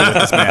seen a movie with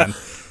this man.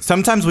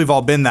 Sometimes we've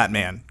all been that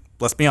man.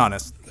 Let's be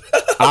honest.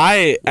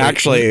 I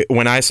actually,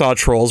 when I saw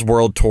Trolls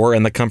World Tour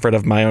in the comfort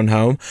of my own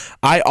home,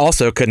 I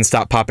also couldn't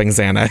stop popping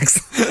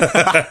Xanax.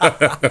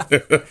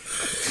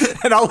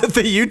 And I'll let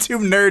the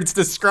YouTube nerds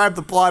describe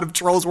the plot of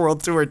Trolls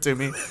World Tour to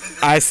me.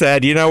 I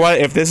said, you know what?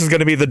 If this is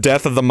going to be the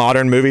death of the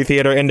modern movie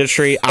theater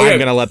industry, I'm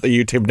going to let the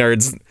YouTube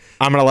nerds,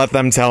 I'm going to let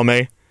them tell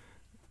me.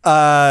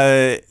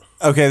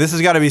 Okay, this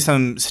has got to be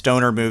some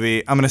stoner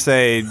movie. I'm going to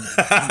say,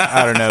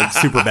 I don't know,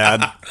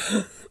 Superbad.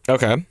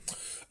 Okay.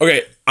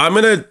 Okay, I'm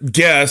gonna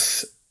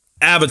guess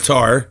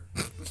Avatar.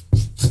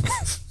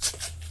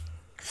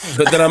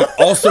 But then I'm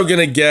also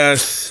gonna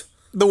guess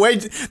the way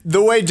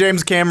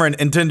James Cameron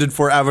intended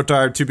for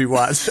Avatar to be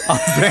watched on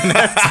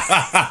Xanax.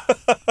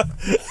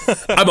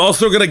 I'm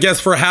also gonna guess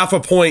for half a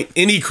point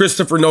any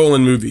Christopher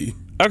Nolan movie.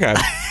 Okay.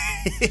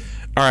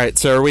 All right,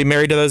 so are we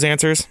married to those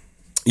answers?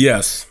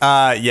 Yes.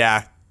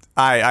 Yeah.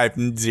 I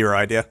have zero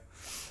idea.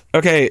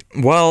 Okay,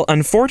 well,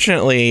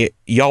 unfortunately,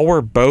 y'all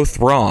were both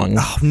wrong.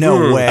 Oh,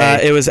 no way.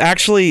 It was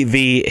actually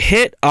the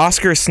hit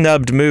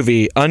Oscar-snubbed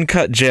movie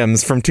Uncut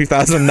Gems from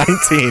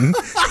 2019.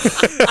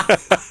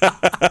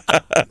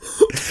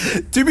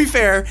 To be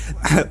fair,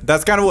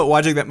 that's kind of what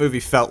watching that movie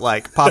felt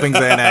like. Popping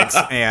Xanax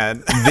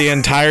and... the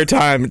entire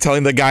time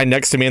telling the guy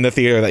next to me in the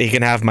theater that he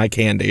can have my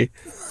candy.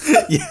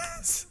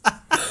 Yes.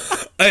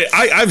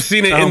 I've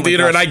seen it in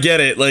theater and I get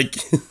it. Like,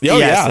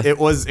 yes, it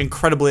was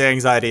incredibly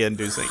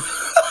anxiety-inducing.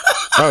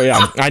 Oh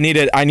yeah, I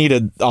needed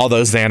all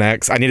those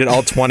Xanax. I needed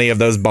all 20 of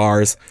those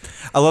bars.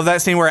 I love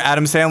that scene where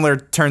Adam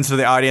Sandler turns to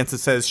the audience and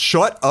says,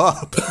 "Shut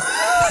up."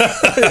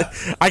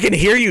 I can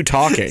hear you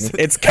talking.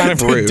 It's kind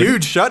of rude.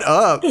 Dude, shut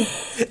up.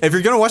 If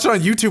you're going to watch it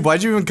on YouTube,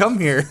 why'd you even come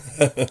here?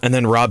 And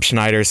then Rob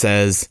Schneider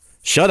says,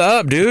 "Shut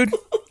up, dude."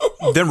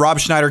 Then Rob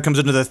Schneider comes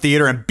into the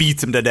theater and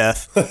beats him to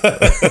death.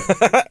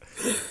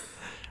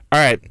 All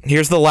right,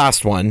 here's the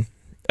last one.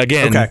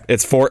 Again, okay.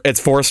 It's 4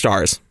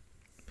 stars.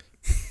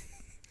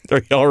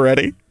 Are y'all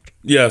ready?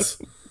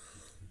 yes.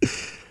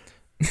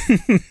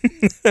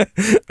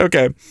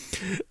 Okay.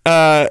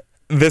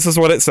 This is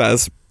what it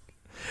says.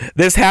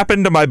 This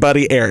happened to my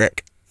buddy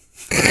Eric.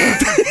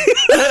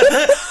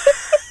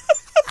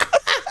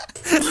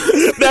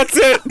 That's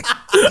it.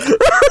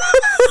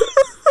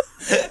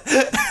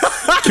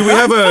 Can we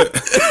have a...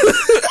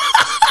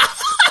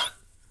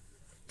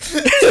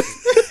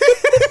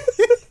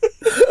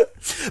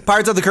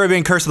 Pirates of the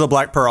Caribbean, Curse of the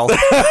Black Pearl.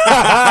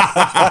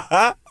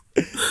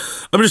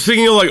 I'm just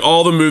thinking of like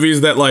all the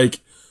movies that like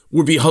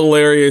would be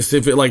hilarious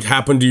if it like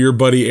happened to your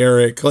buddy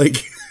Eric.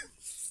 Like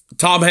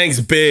Tom Hanks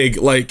Big,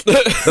 like,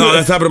 oh,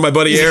 that's happened to my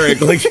buddy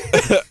Eric. Like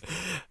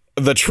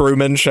The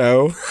Truman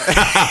Show.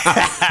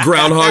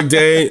 Groundhog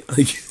Day.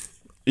 Like,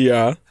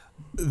 Yeah.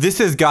 This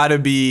has got to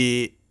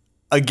be,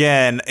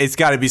 again, it's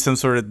got to be some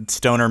sort of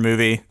stoner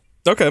movie.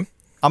 Okay.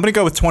 I'm going to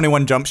go with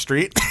 21 Jump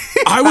Street.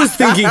 I was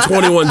thinking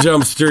 21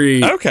 Jump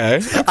Street.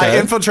 Okay. I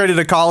infiltrated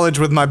a college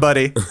with my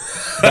buddy.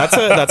 That's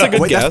a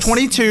good guess. That's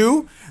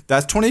 22.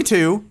 That's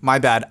 22. My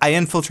bad. I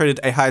infiltrated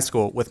a high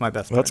school with my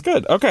best friend. That's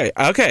good. Okay.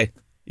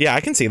 Yeah,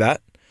 I can see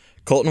that.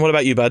 Colton, what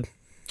about you, bud?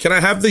 Can I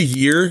have the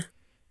year?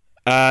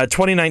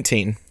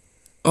 2019.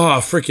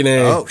 Oh, freaking A.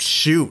 Oh,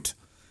 shoot.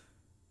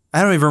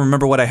 I don't even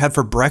remember what I had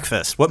for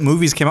breakfast. What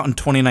movies came out in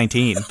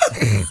 2019?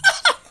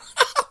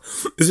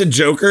 Is it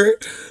Joker?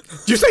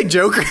 Did you say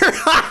Joker?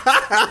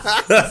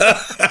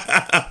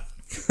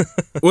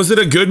 Was it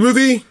a good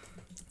movie?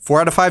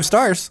 4 out of 5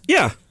 stars.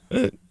 Yeah,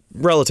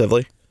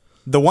 relatively.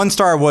 The 1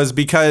 star was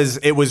because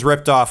it was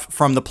ripped off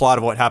from the plot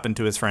of what happened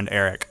to his friend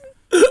Eric.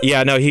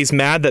 Yeah, no, he's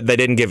mad that they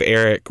didn't give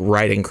Eric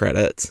writing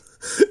credits.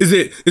 Is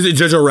it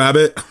Jojo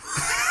Rabbit?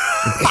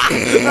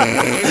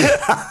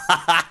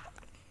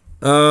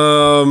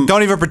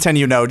 Don't even pretend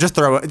you know. Just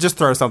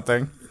throw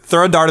something.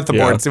 Throw a dart at the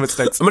board. See what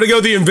sticks. I'm gonna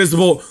go the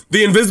Invisible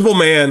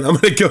Man. I'm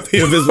gonna go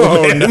the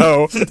Invisible Man.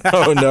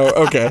 Oh no.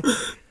 Okay.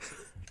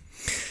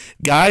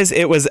 Guys,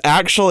 it was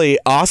actually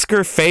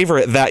Oscar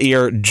favorite that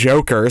year,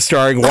 Joker,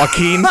 starring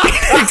Joaquin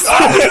Phoenix.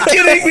 Are you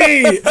kidding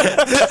me?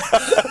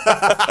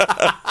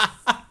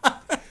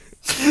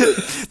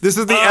 This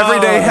is the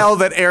everyday hell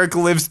that Eric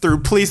lives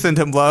through. Please send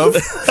him love.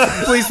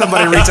 Please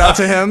somebody reach out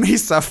to him.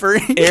 He's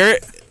suffering.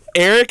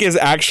 Eric is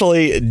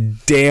actually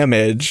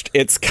damaged.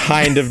 It's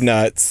kind of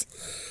nuts.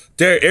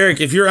 Eric,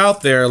 if you're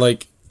out there,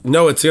 like,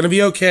 no, it's gonna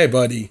be okay,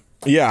 buddy.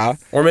 Yeah.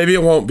 Or maybe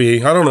it won't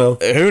be. I don't know.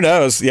 Who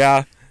knows?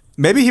 Yeah.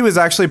 Maybe he was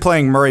actually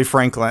playing Murray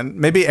Franklin.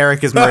 Maybe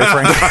Eric is Murray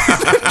Franklin.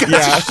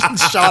 Yeah.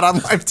 Shot on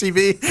live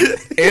TV.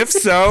 If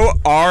so,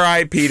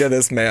 R.I.P. to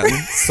this man.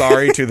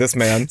 Sorry to this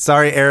man.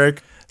 Sorry,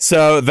 Eric.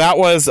 So that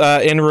was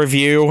in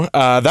review.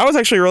 That was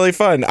actually really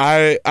fun.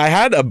 I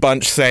had a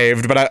bunch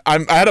saved, but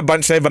I'm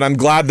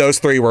glad those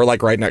three were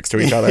like right next to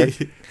each other.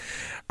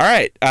 All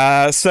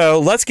right. So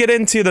let's get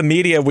into the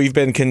media we've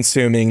been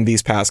consuming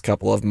these past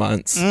couple of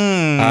months.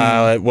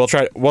 We'll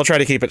try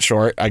to keep it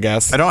short, I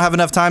guess. I don't have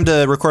enough time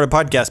to record a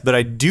podcast, but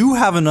I do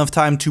have enough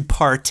time to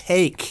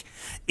partake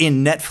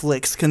in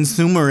Netflix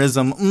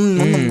consumerism.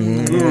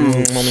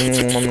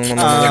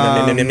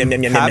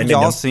 Have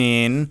y'all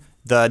seen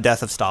The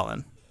Death of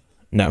Stalin?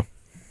 No.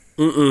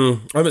 I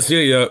haven't seen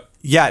it yet.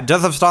 Yeah,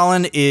 Death of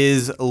Stalin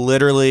is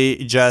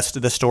literally just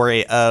the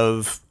story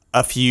of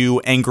a few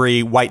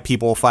angry white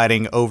people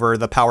fighting over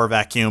the power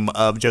vacuum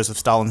of Joseph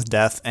Stalin's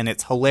death, and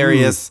it's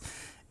hilarious.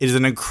 It is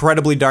an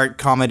incredibly dark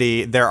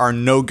comedy. There are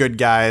no good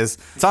guys.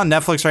 It's on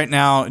Netflix right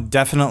now.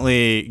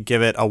 Definitely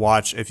give it a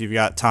watch if you've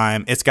got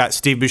time. It's got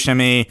Steve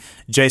Buscemi,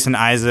 Jason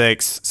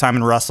Isaacs,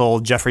 Simon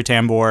Russell, Jeffrey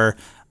Tambor,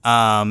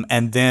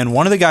 and then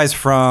one of the guys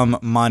from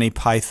Monty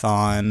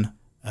Python,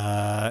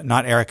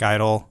 not Eric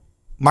Idle,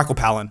 Michael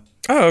Palin.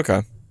 Oh,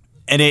 okay.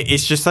 And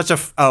it's just such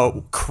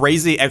a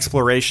crazy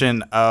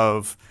exploration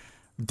of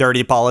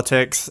dirty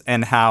politics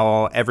and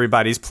how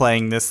everybody's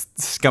playing this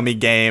scummy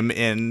game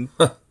in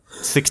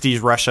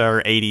 60s Russia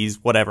or 80s,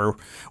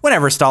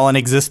 whenever Stalin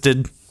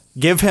existed.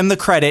 Give him the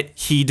credit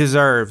he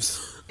deserves.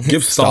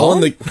 Give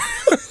Stalin the...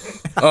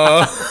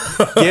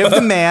 Give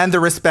the man the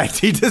respect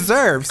he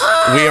deserves.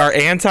 We are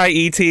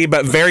anti-ET,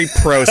 but very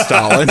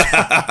pro-Stalin.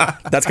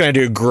 That's going to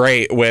do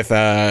great with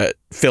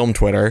film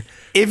Twitter.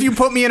 If you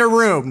put me in a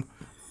room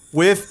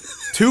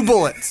with 2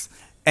 bullets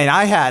and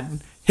I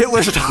had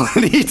Hitler,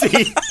 Stalin,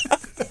 ET,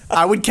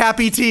 I would cap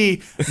ET,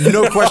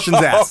 no questions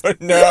asked.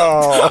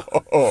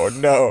 Oh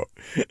no.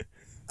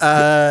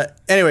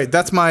 Anyway,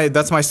 that's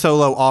my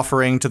solo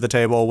offering to the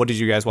table. What did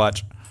you guys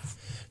watch?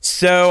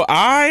 So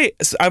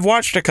I've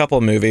watched a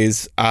couple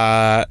movies.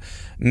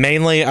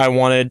 Mainly, I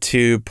wanted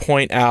to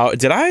point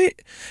out.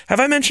 Have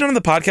I mentioned on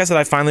the podcast that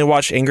I finally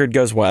watched Ingrid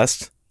Goes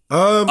West?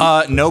 No,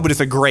 but it's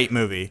a great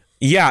movie.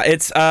 Yeah,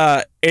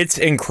 it's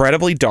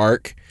incredibly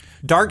dark.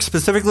 Dark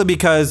specifically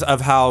because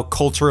of how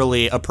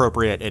culturally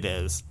appropriate it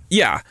is.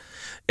 Yeah,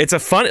 it's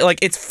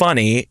it's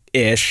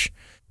funny-ish.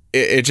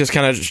 It just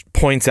kind of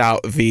points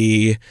out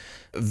the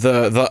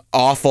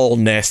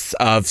awfulness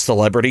of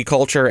celebrity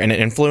culture and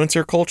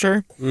influencer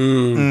culture,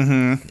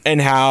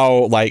 and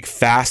how like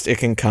fast it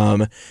can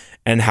come,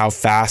 and how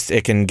fast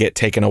it can get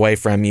taken away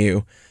from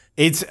you.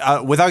 It's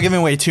without giving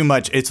away too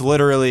much. It's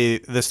literally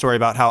the story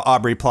about how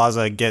Aubrey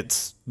Plaza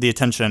gets the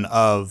attention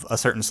of a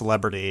certain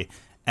celebrity,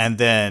 and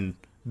then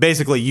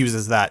basically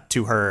uses that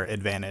to her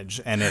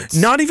advantage. And it's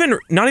not even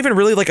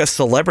really like a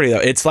celebrity though.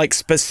 It's like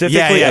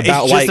specifically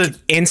about like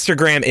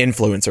Instagram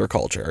influencer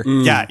culture.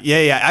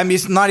 Yeah. I mean,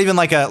 it's not even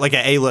like a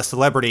A-list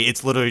celebrity.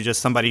 It's literally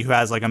just somebody who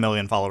has like 1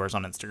 million followers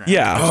on Instagram.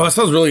 Yeah. Oh, that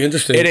sounds really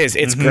interesting. It is.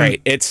 It's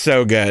great. It's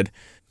so good.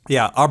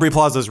 Yeah. Aubrey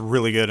Plaza is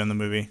really good in the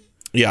movie.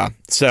 Yeah.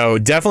 So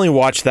definitely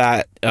watch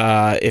that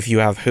if you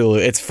have Hulu.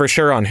 It's for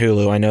sure on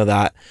Hulu. I know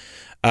that.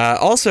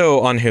 Also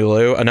on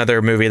Hulu, another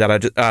movie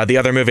the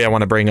other movie I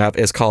want to bring up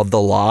is called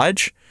The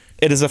Lodge.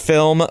 It is a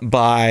film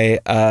by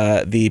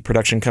the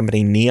production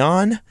company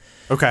Neon.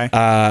 Okay.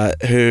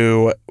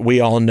 Who we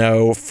all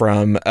know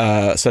from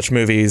such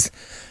movies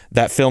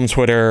that Film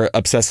Twitter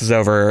obsesses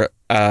over,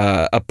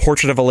 A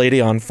Portrait of a Lady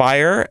on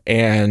Fire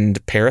and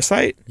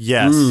Parasite.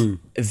 Yes.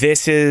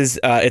 This is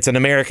it's an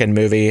American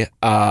movie.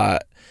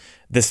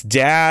 This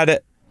dad,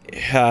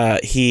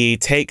 he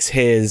takes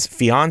his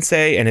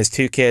fiance and his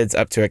 2 kids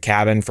up to a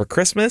cabin for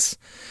Christmas,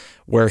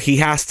 where he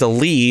has to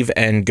leave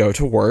and go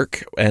to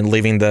work, and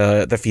leaving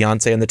the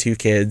fiance and the 2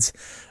 kids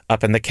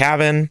up in the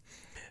cabin.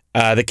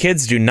 The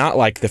kids do not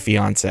like the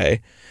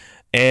fiance,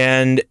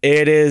 and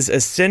it is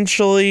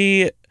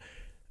essentially,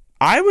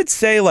 I would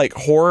say, like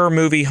horror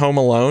movie Home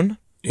Alone.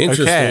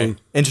 Interesting. Okay.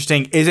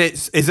 Interesting.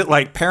 Is it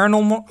like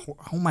paranormal?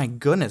 Oh my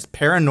goodness,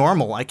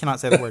 paranormal. I cannot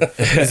say the word.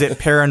 Is it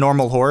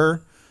paranormal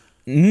horror?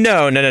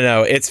 No.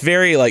 It's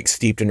very like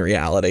steeped in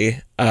reality.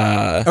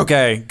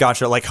 Okay,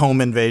 gotcha. Like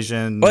home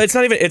invasion. Well, it's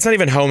not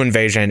even home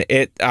invasion.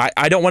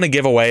 I don't want to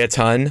give away a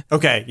ton.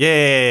 Okay.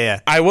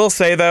 Yeah. I will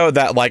say though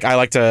that like I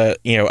like to,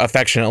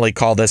 affectionately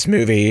call this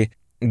movie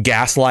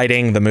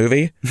gaslighting the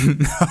movie.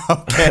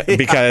 Okay.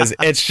 Because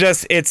it's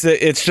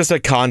just a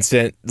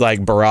constant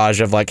like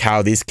barrage of like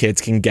how these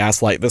kids can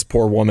gaslight this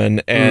poor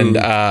woman, and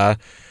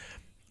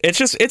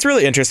it's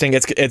really interesting.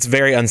 It's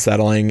very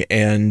unsettling,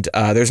 and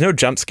there's no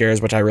jump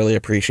scares, which I really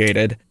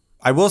appreciated.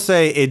 I will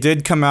say it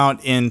did come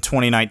out in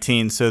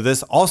 2019, so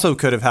this also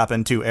could have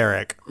happened to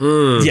Eric.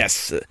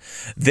 Yes,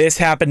 this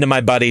happened to my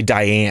buddy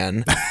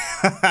Diane.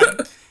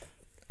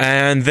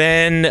 And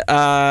then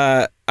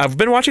I've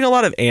been watching a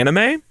lot of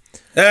anime.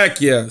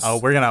 Heck yes. Oh,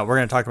 we're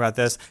gonna talk about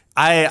this.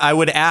 I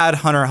would add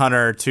Hunter x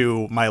Hunter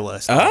to my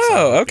list.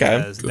 Oh,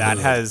 okay. That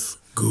has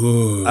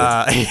good.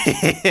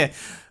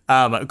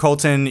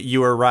 Colton,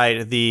 you were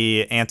right.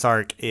 The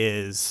Antark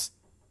is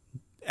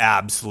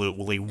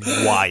absolutely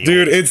wild.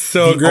 Dude, it's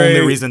so the great.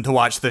 only reason to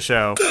watch the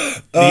show.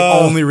 The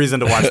only reason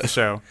to watch the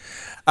show.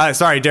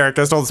 Sorry, Derek,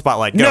 I stole the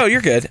spotlight. Go. No,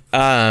 you're good.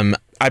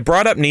 I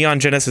brought up Neon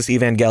Genesis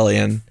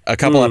Evangelion a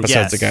couple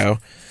episodes ago.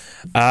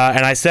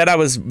 And I said I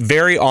was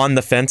very on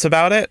the fence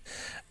about it.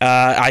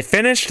 I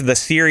finished the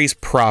series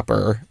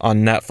proper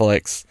on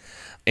Netflix,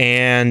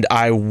 and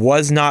I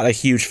was not a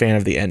huge fan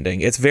of the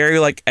ending. It's very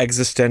like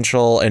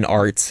existential and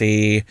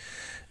artsy,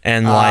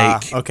 and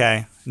like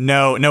okay,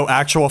 no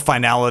actual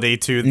finality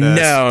to this.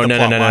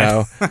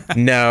 No.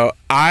 No,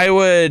 I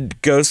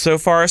would go so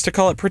far as to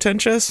call it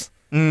pretentious,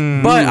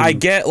 but I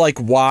get like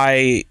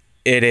why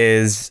it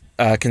is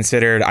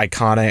considered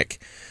iconic,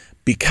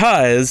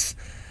 because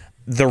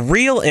the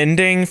real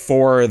ending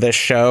for the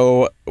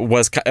show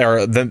was,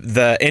 or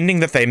the ending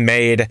that they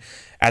made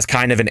as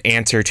kind of an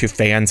answer to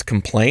fans'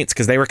 complaints,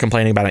 because they were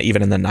complaining about it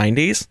even in the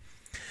 90s,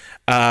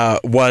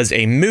 was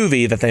a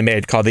movie that they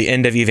made called The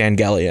End of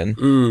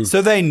Evangelion.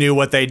 So they knew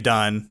what they'd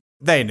done.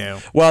 They knew.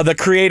 Well, the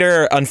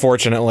creator,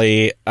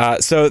 unfortunately,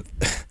 so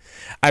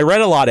I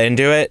read a lot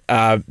into it.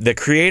 The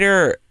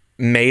creator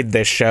made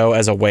this show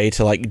as a way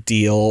to like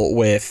deal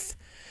with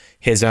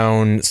his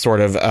own sort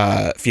of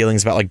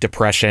feelings about like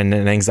depression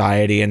and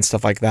anxiety and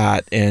stuff like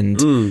that,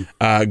 and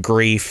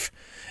grief.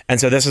 And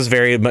so this is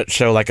very much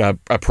so like a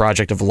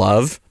project of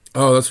love.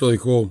 Oh, that's really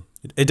cool.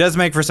 It does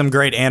make for some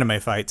great anime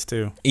fights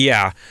too.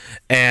 Yeah.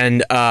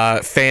 And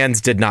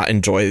fans did not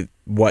enjoy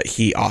what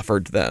he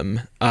offered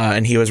them.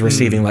 And he was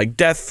receiving like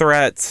death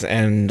threats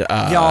and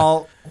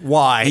y'all,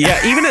 why? Yeah,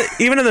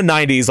 even in the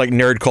 90s, like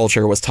nerd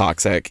culture was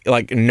toxic.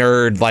 Like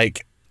nerd,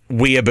 like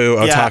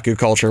weeaboo otaku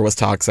culture was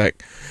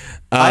toxic.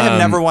 I have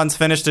never once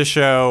finished a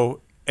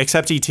show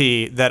except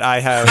E.T. that I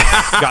have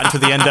gotten to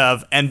the end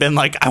of and been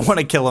like, I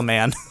want to kill a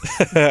man.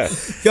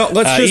 Yo,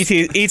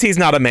 E.T.'s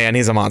not a man,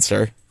 he's a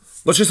monster.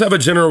 Let's just have a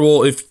general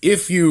rule.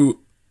 If you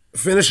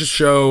finish a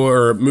show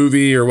or a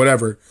movie or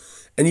whatever,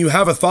 and you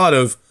have a thought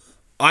of,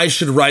 I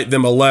should write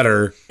them a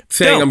letter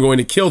saying I'm going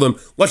to kill them,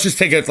 let's just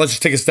take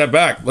a step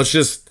back. Let's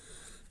just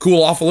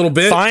cool off a little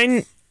bit.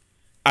 Fine.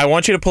 I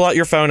want you to pull out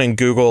your phone and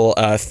Google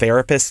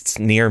therapists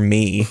near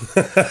me, or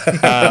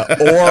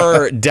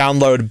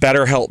download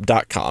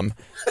BetterHelp.com.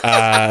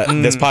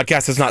 This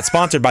podcast is not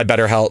sponsored by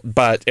BetterHelp,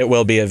 but it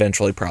will be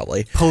eventually,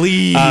 probably.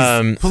 Please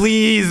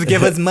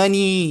give us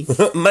money.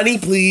 Money,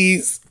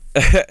 please.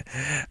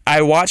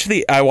 I watched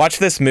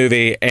this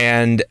movie,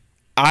 and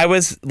I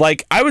was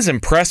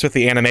impressed with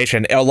the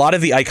animation. A lot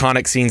of the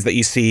iconic scenes that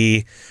you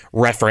see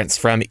referenced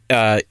from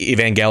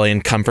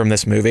Evangelion come from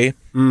this movie.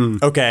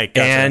 Okay,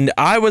 gotcha. And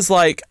I was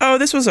like, oh,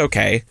 this was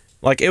okay.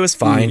 Like, it was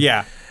fine.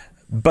 Yeah.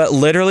 But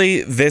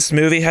literally, this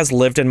movie has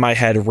lived in my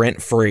head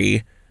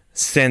rent-free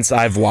since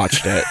I've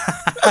watched it.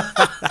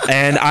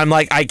 And I'm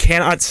like, I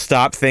cannot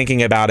stop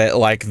thinking about it.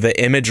 Like,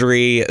 the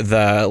imagery,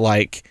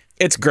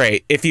 it's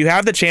great. If you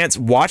have the chance,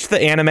 watch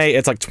the anime.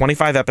 It's like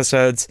 25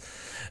 episodes.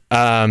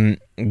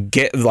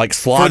 Get like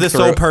slog for the through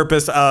sole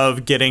purpose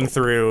of getting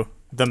through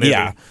the movie.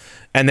 Yeah.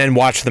 And then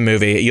watch the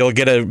movie. You'll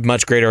get a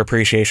much greater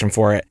appreciation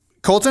for it.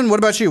 Colton, what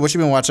about you? What you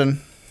been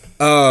watching?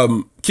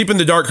 Keeping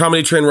the dark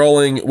comedy train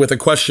rolling with a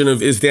question of,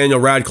 is Daniel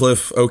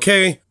Radcliffe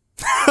okay?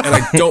 And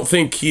I don't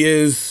think he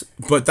is,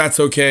 but that's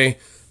okay.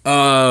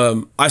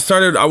 I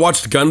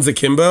watched Guns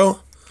Akimbo.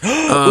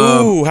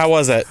 Ooh, how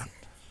was it?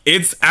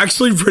 It's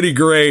actually pretty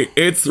great.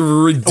 It's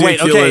ridiculous.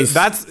 Wait, okay,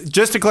 that's,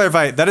 just to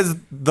clarify, that is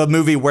the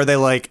movie where they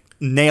like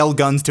nail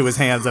guns to his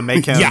hands and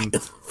make him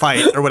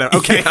fight or whatever.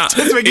 Okay,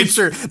 just making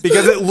sure,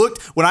 because it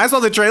looked, when I saw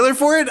the trailer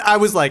for it, I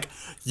was like,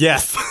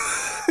 yes.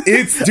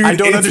 It's I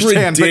don't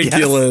understand,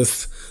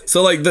 ridiculous. But yes.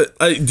 So like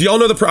do y'all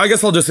know I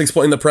guess I'll just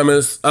explain the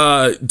premise.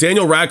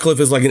 Daniel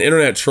Radcliffe is like an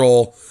internet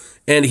troll,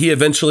 and he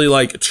eventually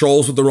like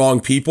trolls with the wrong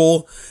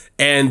people,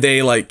 and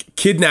they like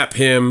kidnap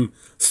him,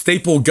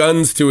 staple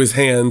guns to his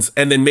hands,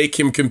 and then make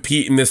him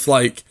compete in this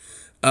like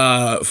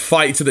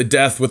fight to the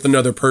death with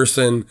another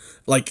person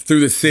like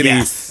through the city.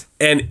 Yes.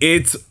 And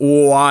it's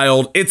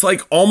wild. It's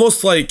like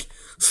almost like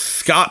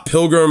Scott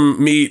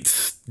Pilgrim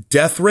meets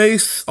Death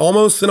Race,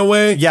 almost, in a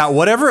way. Yeah,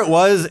 whatever it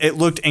was, it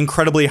looked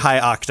incredibly high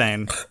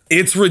octane.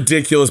 It's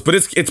ridiculous, but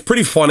it's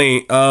pretty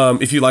funny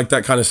if you like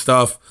that kind of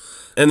stuff.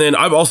 And then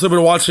I've also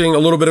been watching a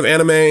little bit of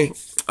anime.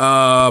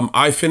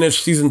 I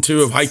finished season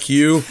 2 of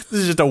Haikyuu. This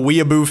is just a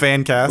weeaboo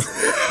fan cast.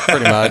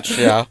 Pretty much,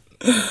 yeah.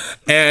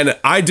 And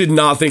I did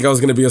not think I was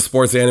going to be a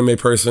sports anime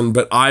person,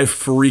 but I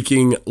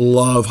freaking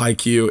love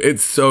Haikyuu.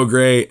 It's so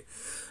great.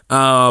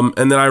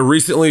 And then I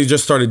recently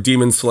just started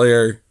Demon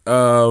Slayer.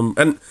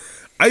 And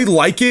I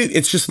like it.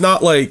 It's just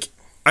not like,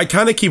 I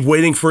kind of keep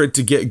waiting for it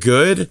to get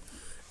good.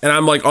 And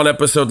I'm like on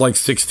episode like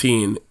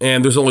 16,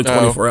 and there's only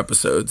 24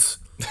 episodes.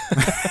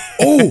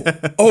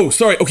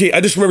 Sorry. Okay,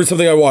 I just remembered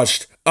something I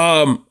watched.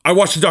 I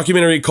watched a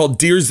documentary called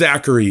Dear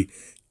Zachary.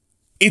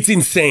 It's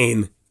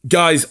insane.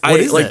 Guys, What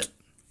is it?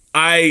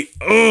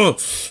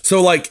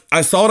 So like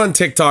I saw it on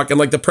TikTok, and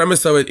like the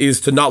premise of it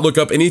is to not look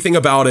up anything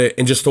about it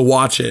and just to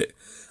watch it.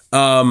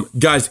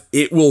 Guys,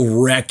 it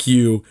will wreck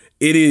you.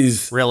 It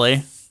is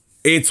Really?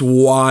 It's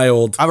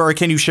wild. Or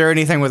can you share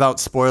anything without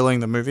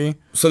spoiling the movie?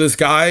 So this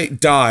guy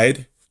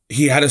died.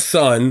 He had a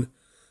son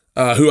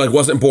who like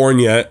wasn't born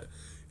yet,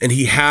 and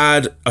he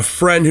had a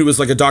friend who was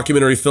like a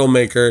documentary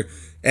filmmaker,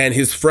 and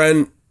his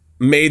friend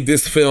made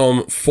this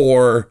film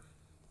for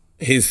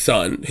his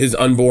son, his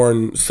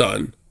unborn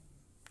son.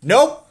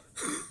 Nope.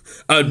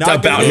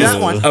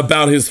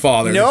 About his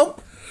father.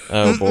 Nope.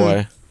 Oh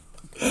boy.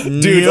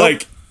 Dude,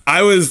 like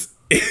I was.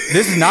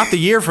 This is not the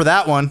year for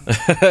that one. Come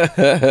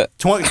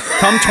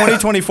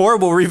 2024,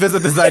 we'll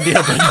revisit this idea.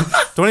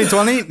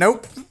 2020,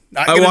 nope.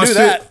 Not gonna do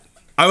that.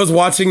 I was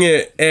watching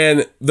it,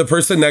 and the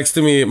person next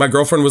to me, my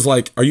girlfriend, was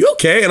like, "Are you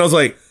okay?" And I was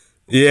like,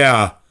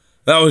 "Yeah."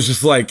 That was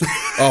just like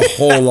a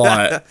whole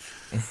lot.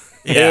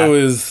 Yeah. It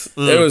was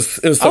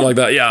something like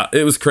that. Yeah,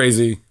 it was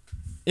crazy.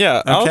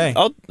 Yeah, okay.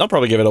 I'll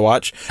probably give it a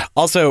watch.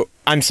 Also,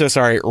 I'm so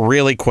sorry,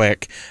 really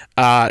quick.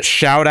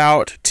 Shout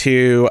out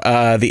to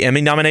the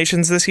Emmy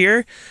nominations this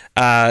year.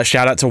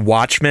 Shout out to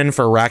Watchmen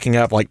for racking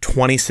up like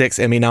 26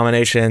 Emmy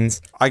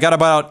nominations. I got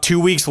about 2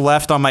 weeks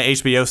left on my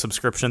HBO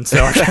subscription,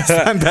 so I guess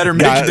I'm better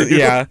making it.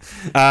 Yeah.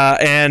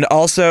 And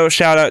also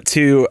shout out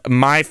to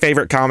my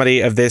favorite comedy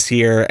of this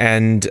year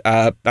and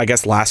I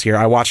guess last year.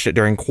 I watched it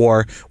during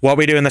Quar. What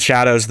We Do in the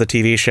Shadows, the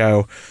TV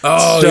show.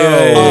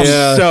 Oh,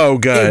 so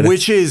good.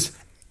 Which is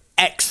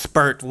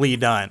expertly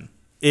done.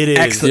 It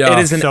is. It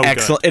is an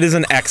excellent. It is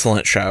an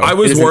excellent show. I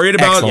was worried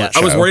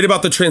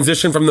about the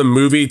transition from the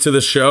movie to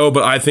the show,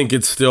 but I think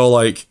it's still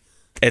like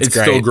it's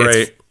great. Still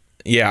great.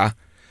 Yeah.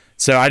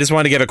 So I just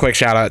wanted to give a quick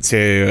shout out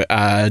to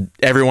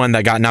everyone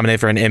that got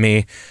nominated for an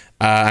Emmy.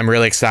 I'm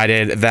really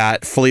excited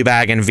that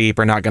Fleabag and Veep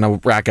are not going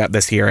to rack up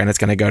this year, and it's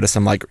going to go to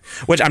some like.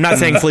 Which I'm not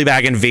saying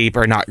Fleabag and Veep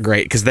are not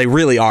great because they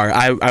really are.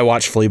 I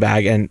watched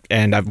Fleabag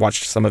and I've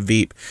watched some of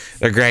Veep.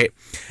 They're great.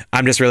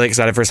 I'm just really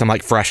excited for some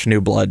like fresh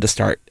new blood to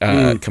start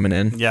coming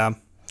in. Yeah.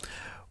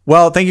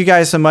 Well, thank you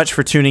guys so much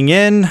for tuning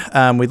in.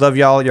 We love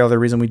y'all. You're the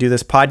reason we do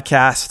this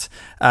podcast.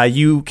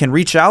 You can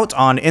reach out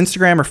on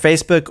Instagram or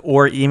Facebook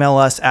or email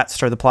us at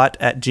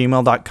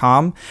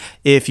starttheplot@gmail.com.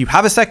 If you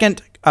have a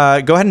second, go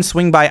ahead and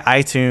swing by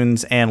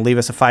iTunes and leave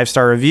us a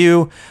 5-star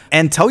review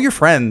and tell your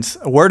friends.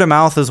 Word of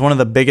mouth is one of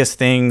the biggest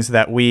things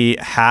that we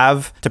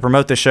have to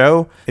promote the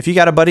show. If you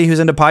got a buddy who's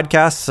into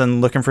podcasts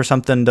and looking for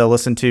something to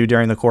listen to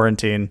during the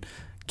quarantine,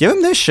 give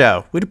them this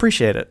show. We'd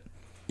appreciate it.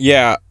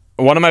 Yeah.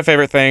 One of my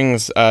favorite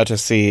things to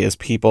see is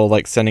people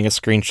like sending us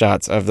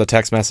screenshots of the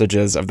text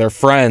messages of their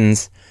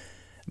friends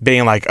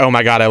being like, "Oh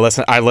my God, I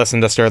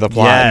listened to Stir the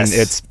Plot and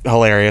it's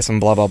hilarious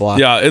and blah, blah, blah."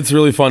 Yeah, it's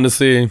really fun to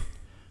see.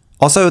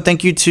 Also,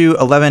 thank you to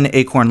 11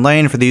 Acorn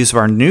Lane for the use of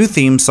our new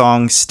theme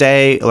song,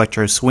 Stay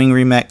Electro Swing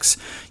Remix.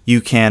 You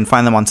can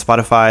find them on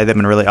Spotify. They've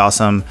been really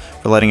awesome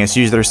for letting us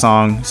use their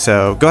song.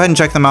 So go ahead and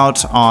check them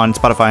out on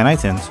Spotify and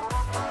iTunes.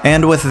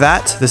 And with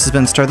that, this has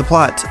been Stir the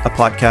Plot, a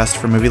podcast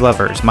for movie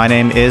lovers. My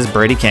name is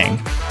Brady King.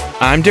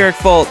 I'm Derek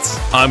Foltz.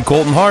 I'm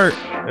Colton Hart.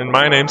 And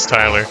my name's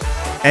Tyler.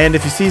 And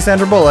if you see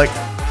Sandra Bullock,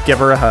 give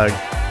her a hug.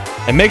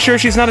 And make sure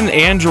she's not an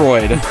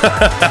android.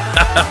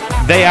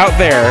 They out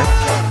there.